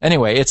 So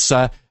anyway,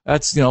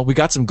 we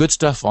got some good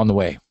stuff on the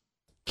way.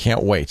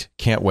 Can't wait.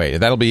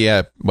 That'll be,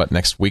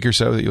 next week or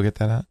so that you'll get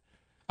that out?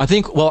 I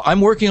think, well,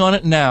 I'm working on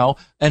it now.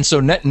 And so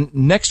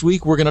next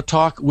week, we're going to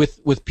talk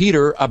with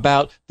Peter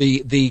about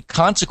the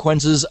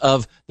consequences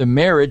of the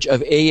marriage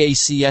of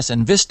AACS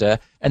and Vista.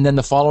 And then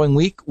the following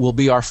week will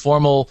be our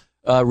formal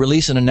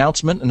release and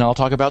announcement, and I'll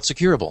talk about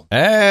Securable.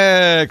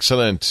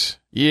 Excellent.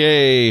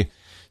 Yay.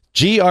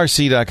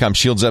 grc.com.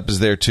 Shields Up is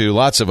there, too.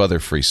 Lots of other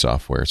free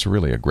software. It's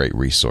really a great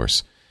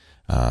resource.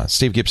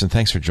 Steve Gibson,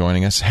 thanks for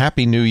joining us.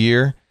 Happy New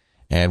Year.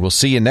 And we'll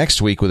see you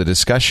next week with a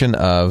discussion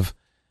of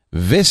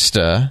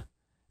Vista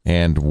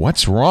and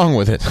what's wrong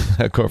with it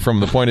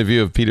from the point of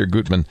view of Peter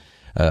Gutmann,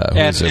 who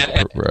is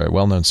a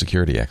well-known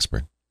security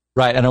expert.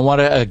 Right, and I want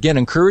to, again,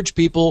 encourage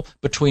people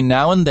between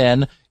now and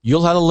then.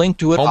 You'll have a link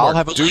to it. Homework. I'll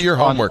have a link your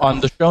homework on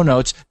the show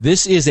notes.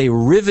 This is a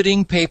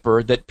riveting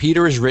paper that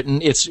Peter has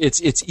written. It's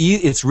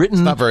written it's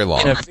not very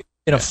long.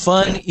 In a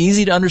fun,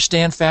 easy to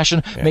understand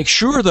fashion. Yeah. Make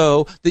sure,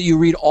 though, that you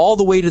read all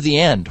the way to the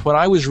end. When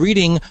I was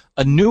reading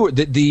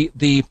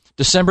the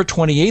December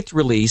 28th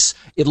release,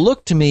 it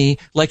looked to me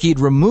like he'd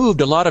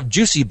removed a lot of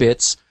juicy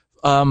bits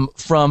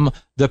from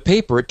the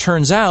paper. It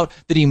turns out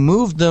that he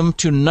moved them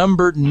to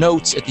numbered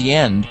notes at the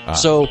end.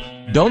 So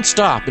don't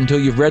stop until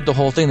you've read the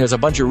whole thing. There's a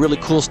bunch of really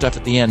cool stuff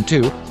at the end,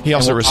 too. He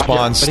also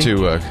responds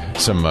to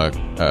some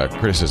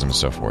criticism and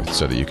so forth,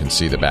 so that you can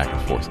see the back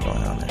and forth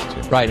going on there,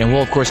 too. Right, and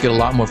we'll, of course, get a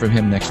lot more from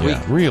him next week.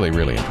 Really,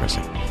 really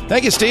interesting.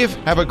 Thank you, Steve.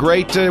 Have a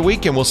great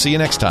week, and we'll see you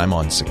next time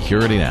on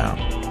Security Now.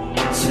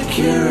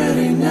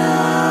 Security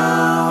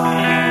Now.